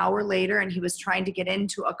him an hour later, and he was trying to get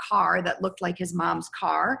into a car that looked like his mom's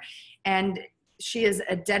car. And she is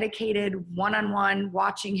a dedicated one-on-one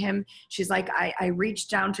watching him. She's like, I reached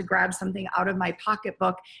down to grab something out of my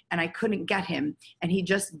pocketbook and I couldn't get him, and he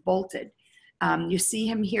just bolted. You see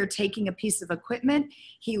him here taking a piece of equipment.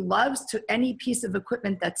 He loves any piece of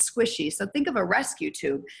equipment that's squishy. So think of a rescue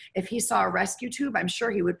tube. If he saw a rescue tube, I'm sure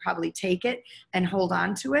he would probably take it and hold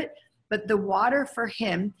on to it. But the water for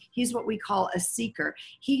him, he's what we call a seeker.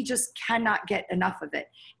 He just cannot get enough of it.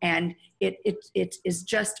 And it is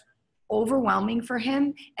just overwhelming for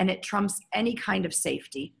him, and it trumps any kind of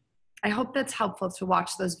safety. I hope that's helpful to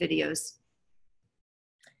watch those videos.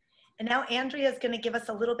 And now Andrea is going to give us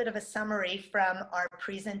a little bit of a summary from our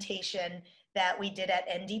presentation that we did at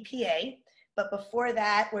NDPA. But before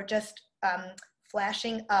that, we're just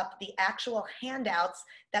flashing up the actual handouts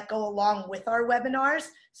that go along with our webinars.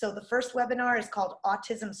 So the first webinar is called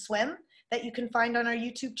Autism Swim, that you can find on our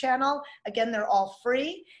YouTube channel. Again, they're all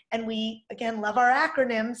free. And we, again, love our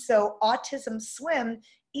acronyms. So Autism Swim,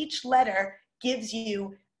 each letter gives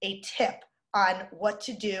you a tip on what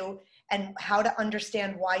to do and how to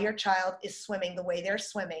understand why your child is swimming the way they're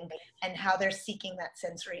swimming and how they're seeking that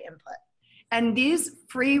sensory input. And these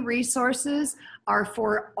free resources are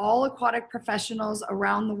for all aquatic professionals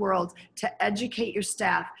around the world to educate your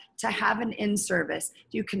staff, to have an in-service.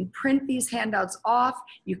 You can print these handouts off,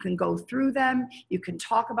 you can go through them, you can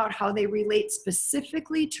talk about how they relate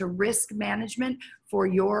specifically to risk management for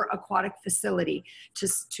your aquatic facility,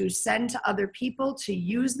 to send to other people to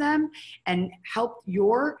use them and help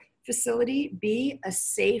your facility be a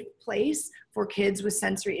safe place for kids with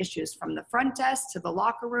sensory issues, from the front desk to the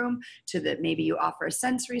locker room to the, maybe you offer a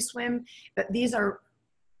sensory swim. But these are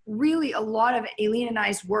really a lot of Ailene and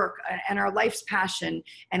I's work and our life's passion.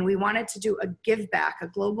 And we wanted to do a give back, a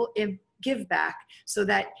global give back, so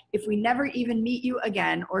that if we never even meet you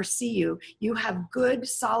again or see you, you have good,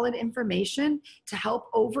 solid information to help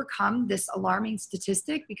overcome this alarming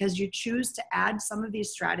statistic because you choose to add some of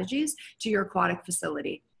these strategies to your aquatic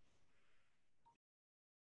facility.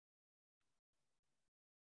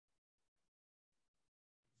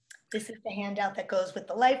 This is the handout that goes with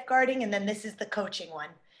the lifeguarding, and then this is the coaching one.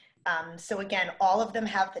 So again, all of them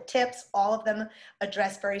have the tips, all of them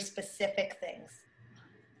address very specific things.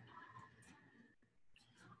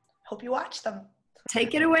 Hope you watch them.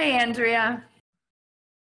 Take it away, Andrea.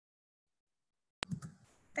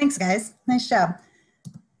 Thanks, guys. Nice job.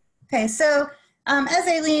 Okay, so as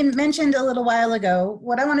Ailene mentioned a little while ago,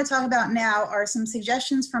 what I want to talk about now are some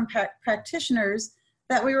suggestions from practitioners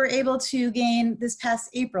that we were able to gain this past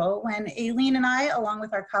April when Ailene and I, along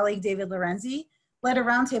with our colleague David Lorenzi, led a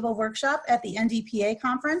roundtable workshop at the NDPA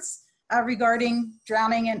conference regarding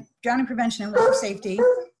drowning prevention and water safety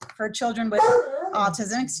for children with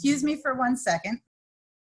autism. Excuse me for 1 second.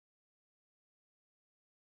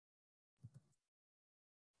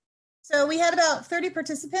 So we had about 30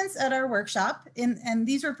 participants at our workshop, and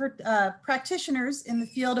these were practitioners in the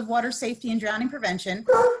field of water safety and drowning prevention,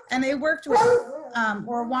 and they worked with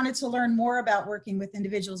or wanted to learn more about working with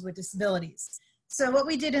individuals with disabilities. So what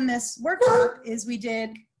we did in this workshop is we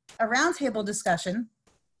did a roundtable discussion,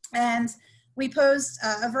 and we posed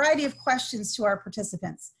a variety of questions to our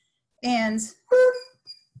participants. And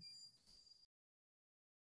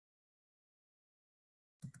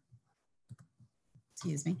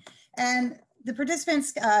excuse me. And the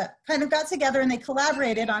participants kind of got together and they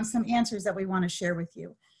collaborated on some answers that we want to share with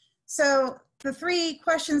you. So the 3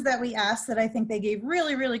 questions that we asked that I think they gave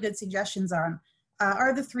really, really good suggestions on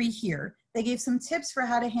are the 3 here. They gave some tips for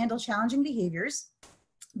how to handle challenging behaviors.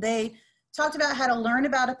 They talked about how to learn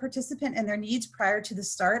about a participant and their needs prior to the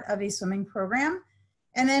start of a swimming program.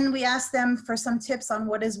 And then we asked them for some tips on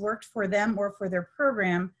what has worked for them or for their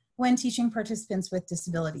program when teaching participants with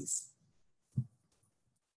disabilities.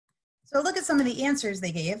 So look at some of the answers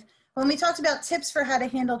they gave. When we talked about tips for how to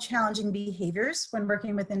handle challenging behaviors when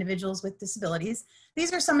working with individuals with disabilities,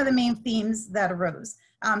 these are some of the main themes that arose.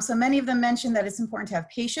 So many of them mentioned that it's important to have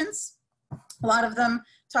patience. A lot of them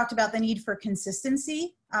talked about the need for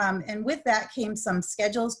consistency. And with that came some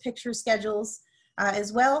schedules, picture schedules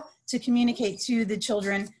as well, to communicate to the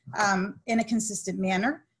children in a consistent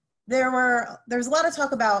manner. There's a lot of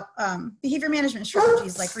talk about behavior management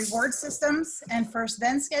strategies like reward systems and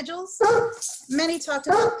first-then schedules. Many talked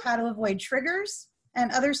about how to avoid triggers,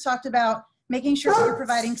 and others talked about making sure that you're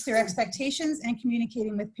providing clear expectations and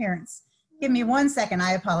communicating with parents. Give me 1 second,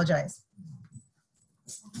 I apologize.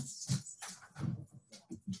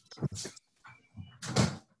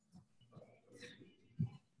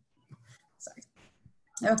 Sorry.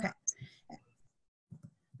 Okay.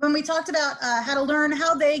 When we talked about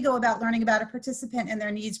how they go about learning about a participant and their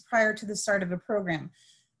needs prior to the start of a program.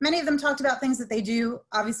 Many of them talked about things that they do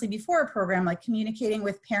obviously before a program, like communicating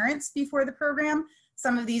with parents before the program.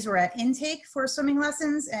 Some of these were at intake for swimming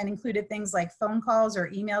lessons and included things like phone calls or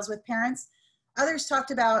emails with parents. Others talked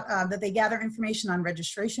about that they gather information on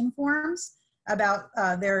registration forms about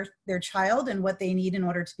their child and what they need in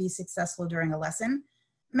order to be successful during a lesson.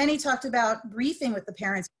 Many talked about briefing with the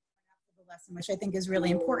parents lesson, which I think is really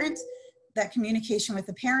important, that communication with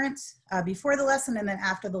the parent before the lesson and then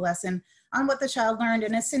after the lesson on what the child learned.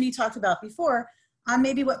 And as Cindy talked about before, on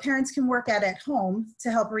maybe what parents can work at home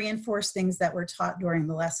to help reinforce things that were taught during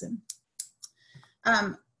the lesson.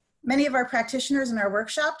 Many of our practitioners in our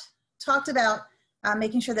workshop talked about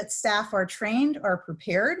making sure that staff are trained or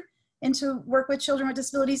prepared and to work with children with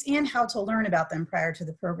disabilities and how to learn about them prior to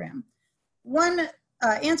the program. One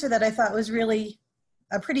answer that I thought was really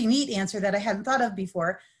a pretty neat answer that I hadn't thought of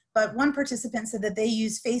before, but one participant said that they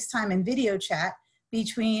use FaceTime and video chat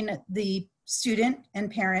between the student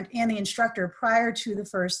and parent and the instructor prior to the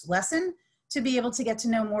first lesson to be able to get to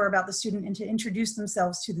know more about the student and to introduce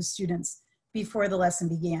themselves to the students before the lesson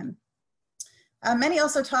began. Many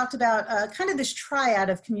also talked about kind of this triad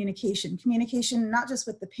of communication not just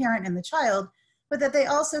with the parent and the child, but that they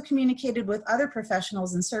also communicated with other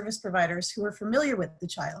professionals and service providers who were familiar with the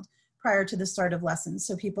child prior to the start of lessons.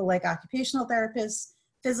 So people like occupational therapists,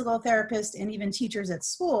 physical therapists, and even teachers at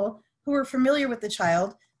school who were familiar with the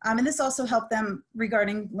child. And this also helped them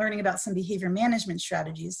regarding learning about some behavior management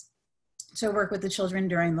strategies to work with the children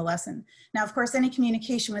during the lesson. Now, of course, any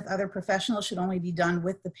communication with other professionals should only be done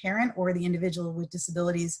with the parent or the individual with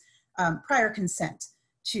disabilities prior consent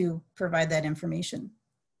to provide that information.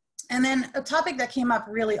 And then a topic that came up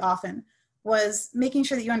really often was making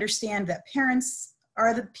sure that you understand that parents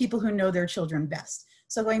are the people who know their children best.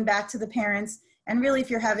 So going back to the parents, and really if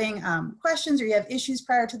you're having questions or you have issues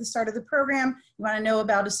prior to the start of the program, you want to know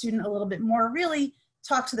about a student a little bit more, really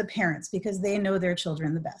talk to the parents because they know their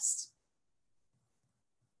children the best.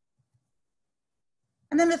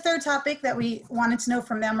 And then the third topic that we wanted to know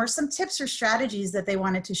from them were some tips or strategies that they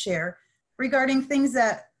wanted to share regarding things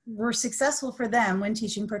that were successful for them when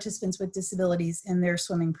teaching participants with disabilities in their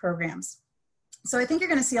swimming programs. So I think you're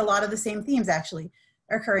going to see a lot of the same themes actually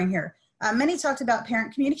occurring here. Many talked about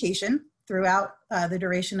parent communication throughout the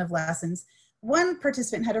duration of lessons. One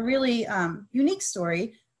participant had a really unique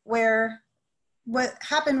story where what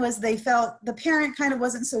happened was they felt the parent kind of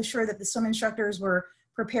wasn't so sure that the swim instructors were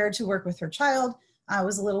prepared to work with her child. I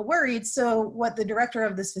was a little worried. So what the director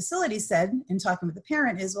of this facility said in talking with the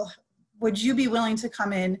parent is, well, would you be willing to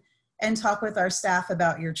come in and talk with our staff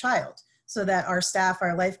about your child so that our staff,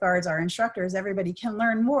 our lifeguards, our instructors, everybody can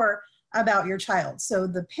learn more about your child. So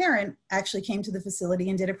the parent actually came to the facility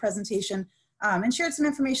and did a presentation and shared some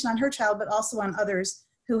information on her child, but also on others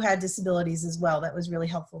who had disabilities as well. That was really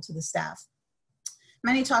helpful to the staff.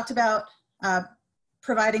 Many talked about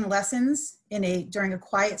providing lessons during a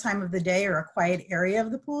quiet time of the day or a quiet area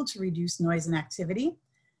of the pool to reduce noise and activity.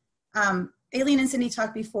 Ailene and Cindy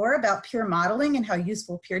talked before about peer modeling and how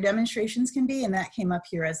useful peer demonstrations can be, and that came up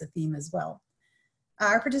here as a theme as well.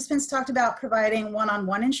 Our participants talked about providing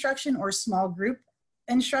one-on-one instruction or small group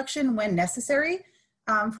instruction when necessary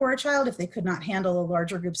for a child if they could not handle a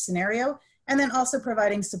larger group scenario, and then also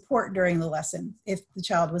providing support during the lesson if the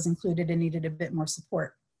child was included and needed a bit more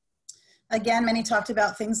support. Again, many talked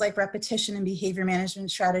about things like repetition and behavior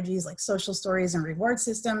management strategies like social stories and reward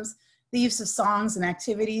systems, the use of songs and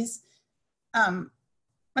activities.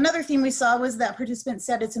 Another theme we saw was that participants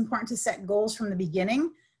said it's important to set goals from the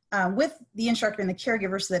beginning with the instructor and the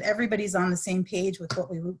caregiver so that everybody's on the same page with what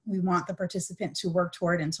we want the participant to work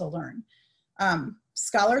toward and to learn.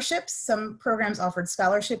 Scholarships, some programs offered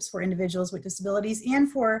scholarships for individuals with disabilities and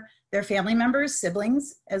for their family members,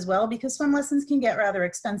 siblings as well, because swim lessons can get rather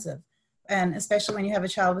expensive. And especially when you have a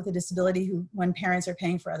child with a disability when parents are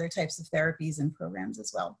paying for other types of therapies and programs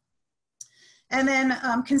as well. And then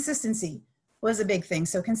consistency was a big thing.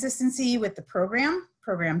 So consistency with the program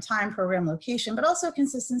time, program location, but also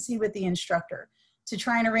consistency with the instructor to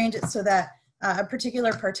try and arrange it so that a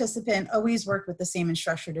particular participant always worked with the same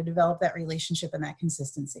instructor to develop that relationship and that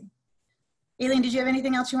consistency. Ailene, did you have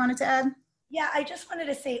anything else you wanted to add? Yeah, I just wanted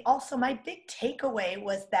to say also my big takeaway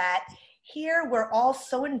was that here we're all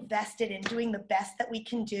so invested in doing the best that we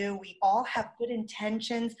can do. We all have good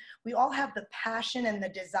intentions. We all have the passion and the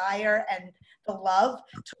desire and the love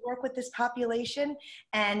to work with this population.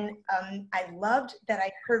 And I loved that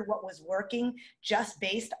I heard what was working just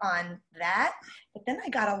based on that. But then I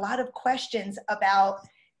got a lot of questions about,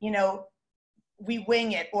 you know, we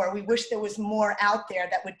wing it or we wish there was more out there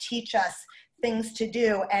that would teach us things to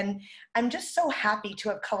do. And I'm just so happy to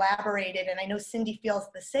have collaborated, and I know Cindy feels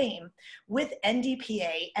the same, with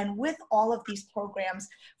NDPA and with all of these programs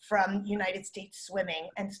from United States Swimming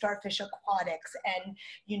and Starfish Aquatics and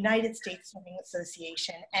United States Swimming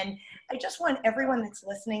Association. And I just want everyone that's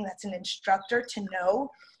listening that's an instructor to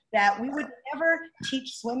know that we would never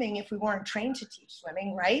teach swimming if we weren't trained to teach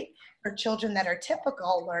swimming, right? For children that are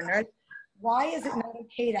typical learners, why is it not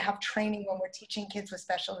okay to have training when we're teaching kids with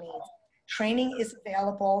special needs? Training is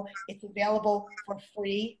available. It's available for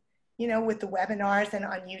free, you know, with the webinars and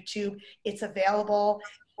on YouTube. It's available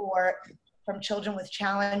from children with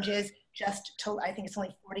challenges just to, I think it's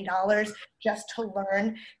only $40, just to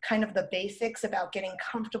learn kind of the basics about getting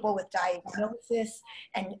comfortable with diagnosis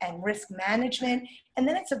and risk management. And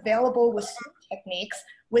then it's available with swim techniques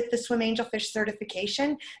with the Swim Angelfish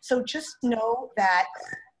certification. So just know that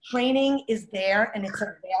training is there and it's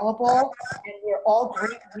available, and we're all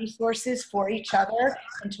great resources for each other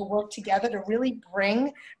and to work together to really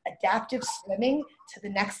bring adaptive swimming to the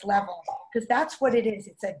next level. Because that's what it is.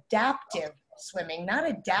 It's adaptive swimming, not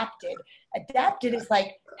adapted. Adapted is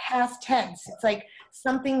like past tense. It's like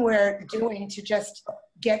something we're doing to just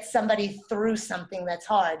get somebody through something that's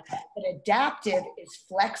hard. But adaptive is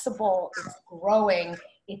flexible, it's growing,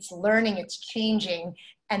 it's learning, it's changing,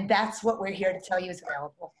 and that's what we're here to tell you is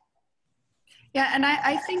available. Yeah, and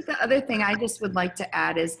I think the other thing I just would like to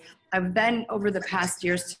add is I've been over the past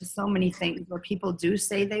years to so many things where people do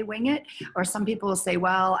say they wing it, or some people will say,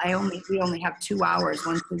 well, we only have 2 hours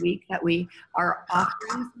once a week that we are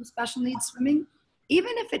offering some special needs swimming,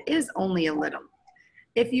 even if it is only a little.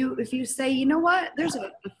 If you say, you know what, there's a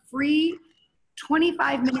free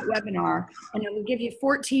 25-minute webinar and it will give you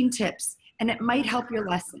 14 tips and it might help your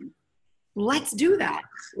lesson. Let's do that.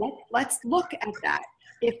 Let's look at that.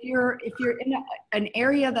 If you're in an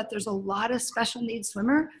area that there's a lot of special needs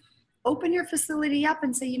swimmer, open your facility up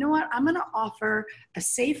and say, you know what, I'm going to offer a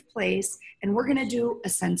safe place and we're going to do a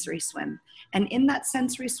sensory swim. And in that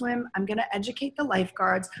sensory swim, I'm going to educate the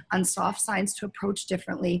lifeguards on soft signs to approach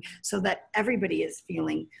differently so that everybody is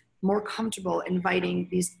feeling more comfortable inviting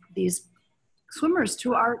these swimmers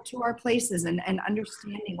to our places and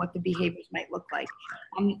understanding what the behaviors might look like.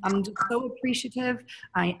 I'm just so appreciative.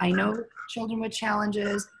 I know children with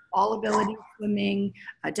challenges, all ability swimming,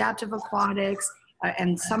 adaptive aquatics,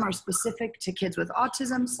 and some are specific to kids with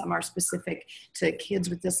autism, some are specific to kids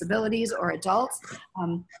with disabilities or adults.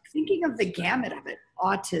 Thinking of the gamut of it,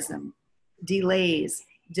 autism, delays,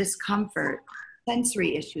 discomfort,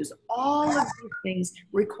 sensory issues, all of these things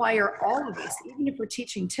require all of us, even if we're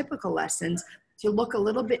teaching typical lessons, to look a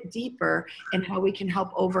little bit deeper in how we can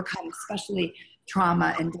help overcome, especially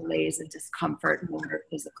trauma and delays and discomfort, motor,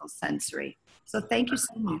 physical, sensory. So thank you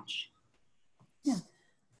so much. Yeah,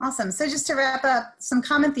 awesome. So just to wrap up, some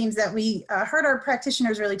common themes that we heard our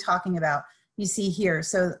practitioners really talking about, you see here.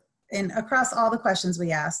 So across all the questions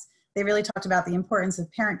we asked, they really talked about the importance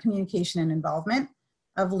of parent communication and involvement,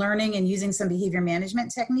 of learning and using some behavior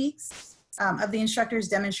management techniques, of the instructors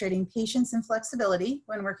demonstrating patience and flexibility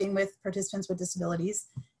when working with participants with disabilities,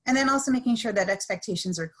 and then also making sure that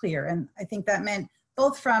expectations are clear. And I think that meant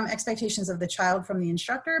both from expectations of the child from the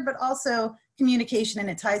instructor, but also communication, and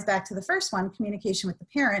it ties back to the first one, communication with the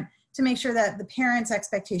parent, to make sure that the parent's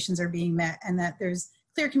expectations are being met and that there's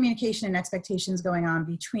clear communication and expectations going on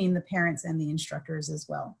between the parents and the instructors as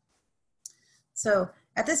well. So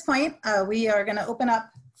at this point, we are going to open up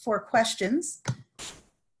for questions.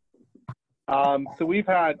 So we've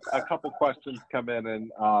had a couple questions come in,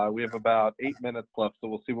 and we have about 8 minutes left, so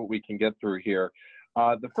we'll see what we can get through here.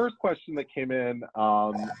 The first question that came in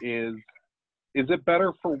is it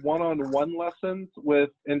better for one-on-one lessons with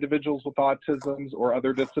individuals with autisms or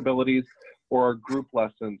other disabilities, or are group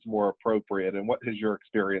lessons more appropriate? And what has your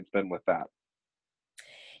experience been with that?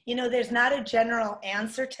 You know, there's not a general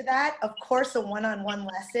answer to that. Of course, a one-on-one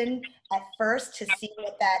lesson at first to see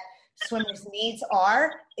what that swimmer's needs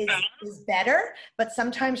are is better, but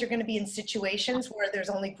sometimes you're going to be in situations where there's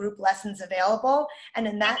only group lessons available, and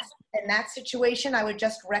in that situation I would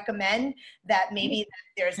just recommend that maybe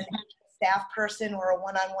there's an staff person or a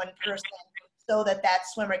one-on-one person so that that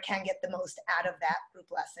swimmer can get the most out of that group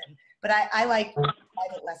lesson. But I like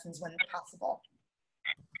private lessons when possible.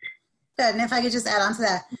 Good. And if I could just add on to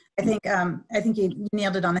that, I think you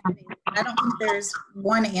nailed it on the head. I don't think there's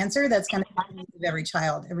one answer that's going to fit the needs of every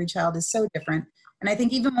child. Every child is so different. And I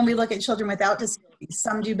think even when we look at children without disabilities,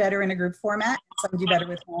 some do better in a group format, some do better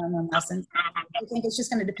with one-on-one lessons. I think it's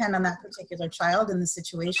just going to depend on that particular child and the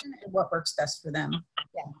situation and what works best for them.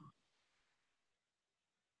 Yeah.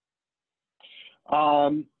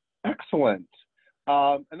 Excellent.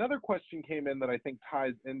 Another question came in that I think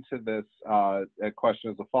ties into this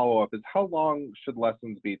question as a follow-up is, how long should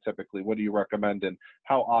lessons be typically? What do you recommend, and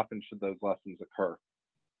how often should those lessons occur?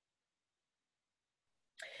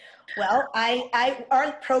 Well,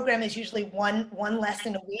 our program is usually one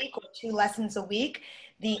lesson a week or 2 lessons a week.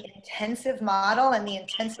 The intensive model and the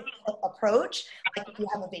intensive approach, like if you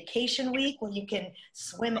have a vacation week where you can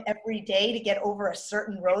swim every day to get over a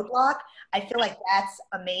certain roadblock, I feel like that's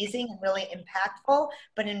amazing and really impactful.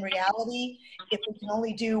 But in reality, if we can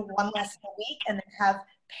only do 1 lesson a week and then have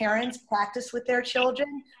parents practice with their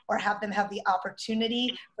children, or have them have the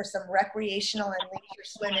opportunity for some recreational and leisure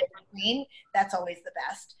swim in between, that's always the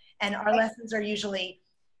best. And our lessons are usually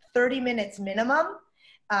 30 minutes minimum,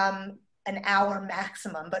 an hour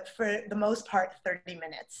maximum, but for the most part, 30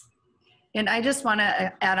 minutes. And I just want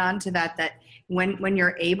to add on to that, that when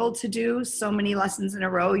you're able to do so many lessons in a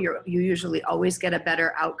row, you usually always get a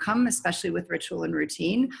better outcome, especially with ritual and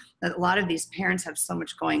routine. A lot of these parents have so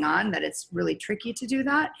much going on that it's really tricky to do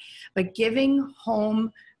that. But giving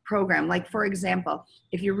home program, like for example,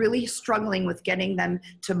 if you're really struggling with getting them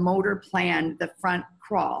to motor plan the front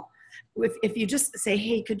crawl, if you just say,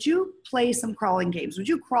 hey, could you play some crawling games? Would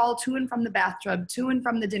you crawl to and from the bathtub, to and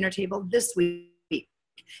from the dinner table this week?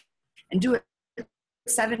 And do it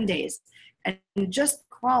 7 days. And just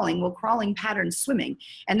crawling pattern swimming.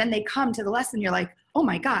 And then they come to the lesson, you're like, oh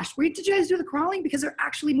my gosh, did you guys do the crawling? Because they're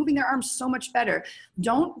actually moving their arms so much better.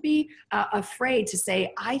 Don't be afraid to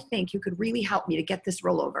say, I think you could really help me to get this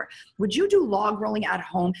rollover. Would you do log rolling at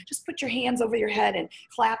home? Just put your hands over your head and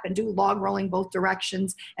clap and do log rolling both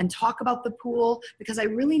directions and talk about the pool, because I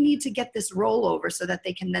really need to get this rollover so that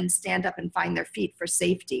they can then stand up and find their feet for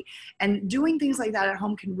safety. And doing things like that at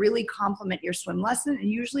home can really complement your swim lesson. And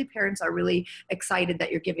usually parents are really excited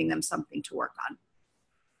that you're giving them something to work on.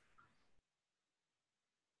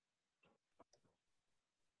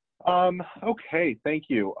 Okay, thank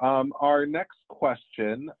you. Our next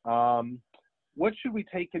question, what should we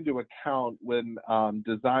take into account when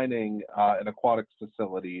designing an aquatics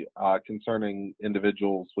facility concerning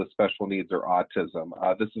individuals with special needs or autism?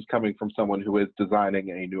 This is coming from someone who is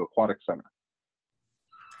designing a new aquatic center.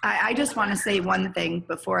 I just want to say one thing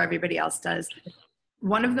before everybody else does.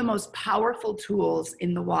 One of the most powerful tools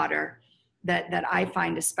in the water that I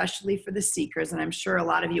find, especially for the seekers, and I'm sure a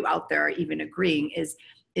lot of you out there are even agreeing,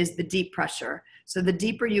 is the deep pressure. So the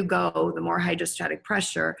deeper you go, the more hydrostatic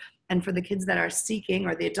pressure. And for the kids that are seeking,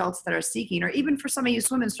 or the adults that are seeking, or even for some of you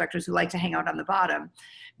swim instructors who like to hang out on the bottom,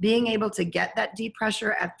 being able to get that deep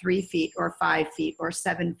pressure at 3 feet or 5 feet or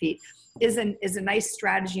 7 feet is a nice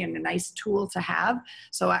strategy and a nice tool to have.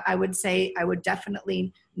 So I would say I would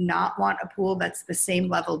definitely not want a pool that's the same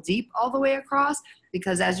level deep all the way across,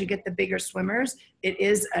 because as you get the bigger swimmers, it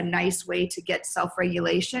is a nice way to get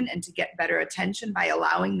self-regulation and to get better attention by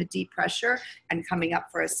allowing the deep pressure and coming up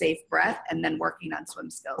for a safe breath and then working on swim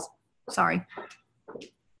skills. Sorry.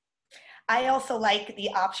 I also like the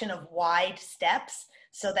option of wide steps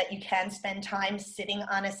so that you can spend time sitting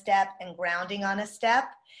on a step and grounding on a step.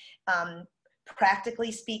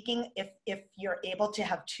 Practically speaking, if you're able to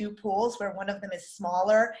have 2 pools where one of them is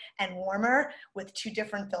smaller and warmer with 2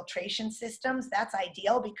 different filtration systems, that's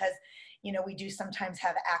ideal, because you know, we do sometimes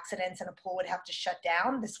have accidents and a pool would have to shut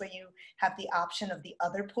down. This way you have the option of the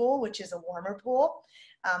other pool, which is a warmer pool,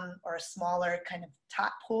 or a smaller kind of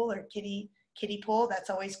tot pool or kiddie pool. That's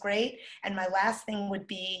always great. And my last thing would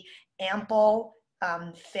be ample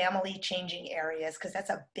family changing areas, because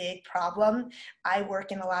that's a big problem. I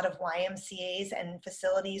work in a lot of YMCAs and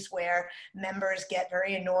facilities where members get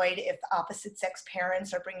very annoyed if opposite sex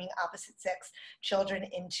parents are bringing opposite sex children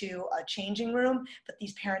into a changing room, but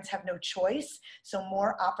these parents have no choice. So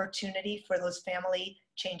more opportunity for those family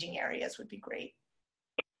changing areas would be great.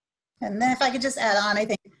 And then if I could just add on, I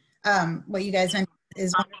think what you guys mentioned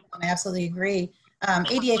is wonderful, and I absolutely agree.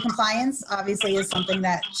 ADA compliance obviously is something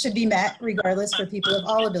that should be met regardless for people of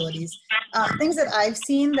all abilities. Things that I've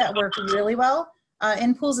seen that work really well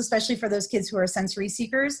in pools, especially for those kids who are sensory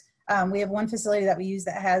seekers. We have one facility that we use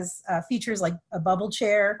that has features like a bubble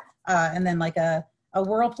chair and then like a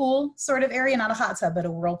whirlpool sort of area, not a hot tub, but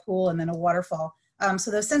a whirlpool and then a waterfall.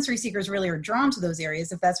 So those sensory seekers really are drawn to those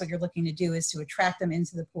areas if that's what you're looking to do, is to attract them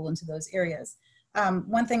into the pool, into those areas.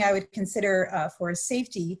 One thing I would consider for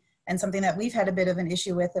safety, and something that we've had a bit of an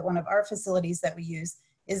issue with at one of our facilities that we use,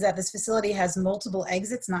 is that this facility has multiple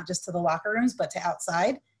exits, not just to the locker rooms, but to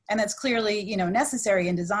outside. And that's clearly, you know, necessary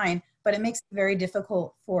in design, but it makes it very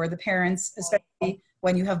difficult for the parents, especially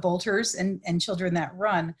when you have bolters and children that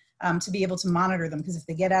run, to be able to monitor them. Because if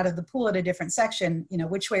they get out of the pool at a different section, you know,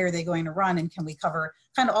 which way are they going to run? And can we cover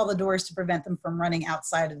kind of all the doors to prevent them from running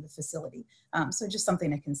outside of the facility? So just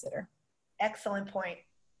something to consider. Excellent point.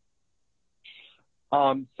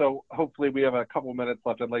 So hopefully we have a couple minutes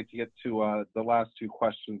left. I'd like to get to the last 2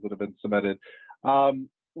 questions that have been submitted.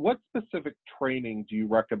 What specific training do you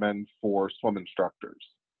recommend for swim instructors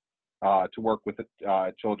to work with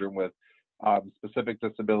children with specific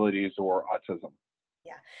disabilities or autism?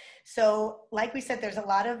 Yeah, so like we said, there's a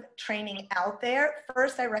lot of training out there.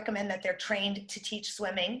 First, I recommend that they're trained to teach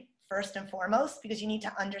swimming first and foremost, because you need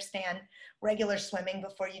to understand regular swimming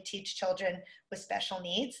before you teach children with special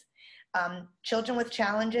needs. Children with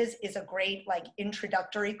Challenges is a great like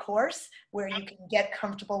introductory course where you can get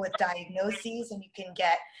comfortable with diagnoses and you can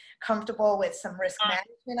get comfortable with some risk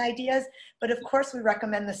management ideas. But of course, we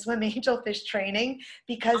recommend the Swim Angelfish training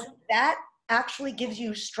because that actually gives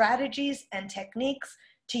you strategies and techniques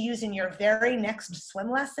to use in your very next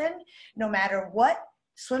swim lesson. No matter what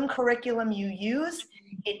swim curriculum you use,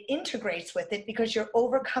 it integrates with it because you're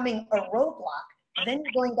overcoming a roadblock. Then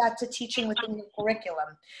you're going back to teaching within your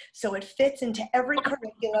curriculum. So it fits into every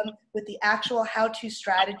curriculum with the actual how-to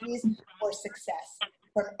strategies for success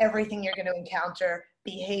from everything you're going to encounter: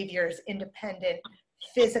 behaviors, independent,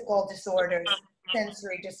 physical disorders,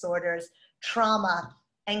 sensory disorders, trauma,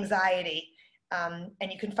 anxiety.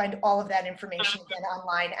 And you can find all of that information again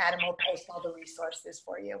online. Adam will post all the resources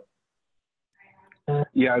for you.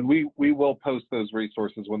 Yeah, and we will post those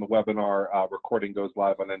resources when the webinar recording goes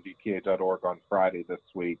live on ndpa.org on Friday this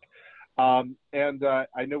week. I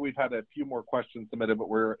know we've had a few more questions submitted, but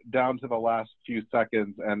we're down to the last few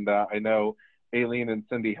seconds, and I know Ailene and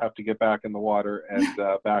Cindy have to get back in the water and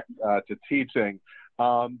back to teaching.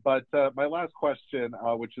 But my last question,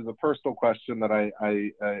 which is a personal question that I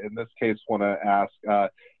in this case want to ask,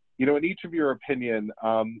 you know, in each of your opinion,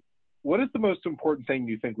 what is the most important thing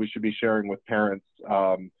you think we should be sharing with parents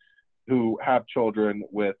who have children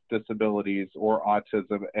with disabilities or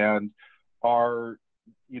autism and are,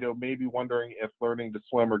 you know, maybe wondering if learning to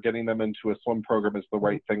swim or getting them into a swim program is the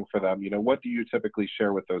right thing for them? You know, what do you typically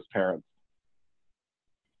share with those parents?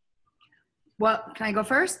 Well, can I go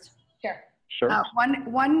first? Sure. Sure.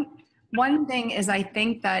 One thing is, I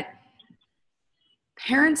think that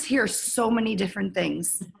parents hear so many different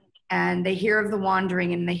things, and they hear of the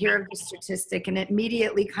wandering and they hear of the statistic, and it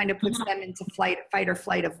immediately kind of puts them into fight or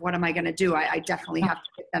flight of what am I going to do? I definitely have to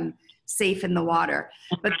get them safe in the water.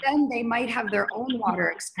 But then they might have their own water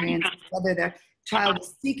experience, whether their child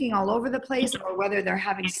is seeking all over the place or whether they're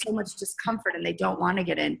having so much discomfort and they don't want to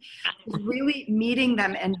get in. Really meeting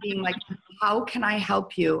them and being like, how can I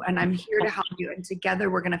help you? And I'm here to help you. And together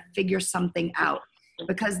we're going to figure something out,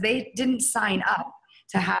 because they didn't sign up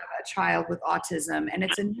to have a child with autism, and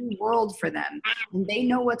it's a new world for them, and they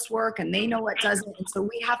know what's work and they know what doesn't. And so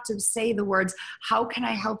we have to say the words, how can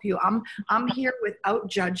I help you? I'm here without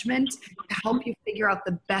judgment to help you figure out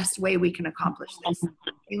the best way we can accomplish this.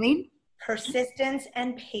 Ailene? Persistence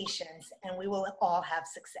and patience, and we will all have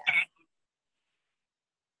success.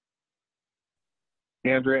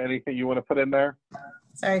 Andrea, anything you want to put in there?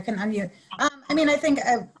 Sorry, I couldn't unmute. I mean, I think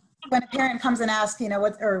when a parent comes and asks, you know,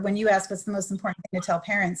 when you ask what's the most important thing to tell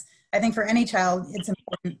parents, I think for any child, it's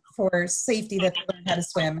important for safety that they learn how to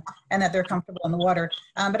swim and that they're comfortable in the water.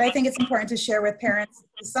 But I think it's important to share with parents.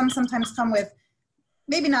 Some sometimes come with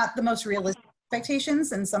maybe not the most realistic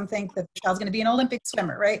expectations, and some think that the child's going to be an Olympic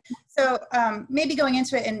swimmer, right? So maybe going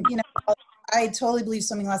into it, and you know, I totally believe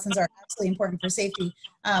swimming lessons are absolutely important for safety,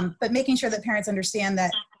 but making sure that parents understand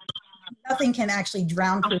that nothing can actually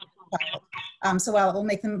drown proof the child. So while it will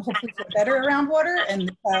make them hopefully feel better around water and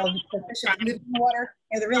the child proficient to move in the water,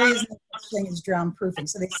 you know, there really is no such thing as drown proofing.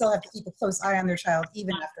 So they still have to keep a close eye on their child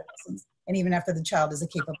even after lessons and even after the child is a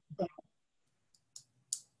capable swimmer.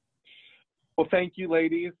 Well, thank you,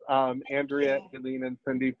 ladies, Andrea, Ailene, and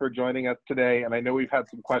Cindy, for joining us today. And I know we've had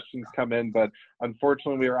some questions come in, but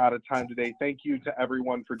unfortunately we are out of time today. Thank you to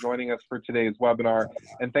everyone for joining us for today's webinar.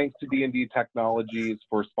 And thanks to D&D Technologies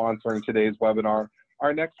for sponsoring today's webinar.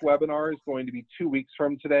 Our next webinar is going to be 2 weeks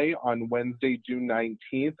from today on Wednesday, June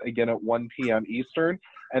 19th, again at 1 p.m. Eastern.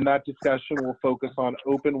 And that discussion will focus on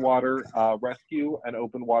open water rescue and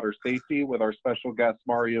open water safety with our special guest,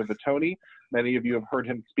 Mario Vittoni. Many of you have heard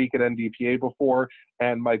him speak at NDPA before,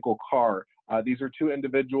 and Michael Carr. These are two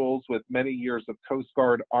individuals with many years of Coast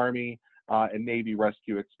Guard, Army, and Navy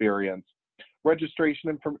rescue experience.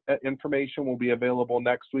 Registration information will be available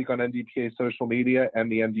next week on NDPA social media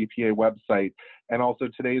and the NDPA website. And also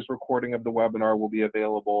today's recording of the webinar will be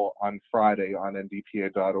available on Friday on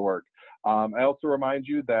ndpa.org. I also remind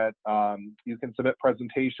you that you can submit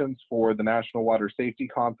presentations for the National Water Safety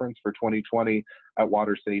Conference for 2020 at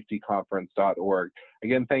watersafetyconference.org.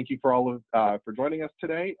 Again, thank you for all of for joining us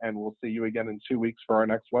today, and we'll see you again in 2 weeks for our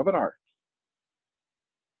next webinar.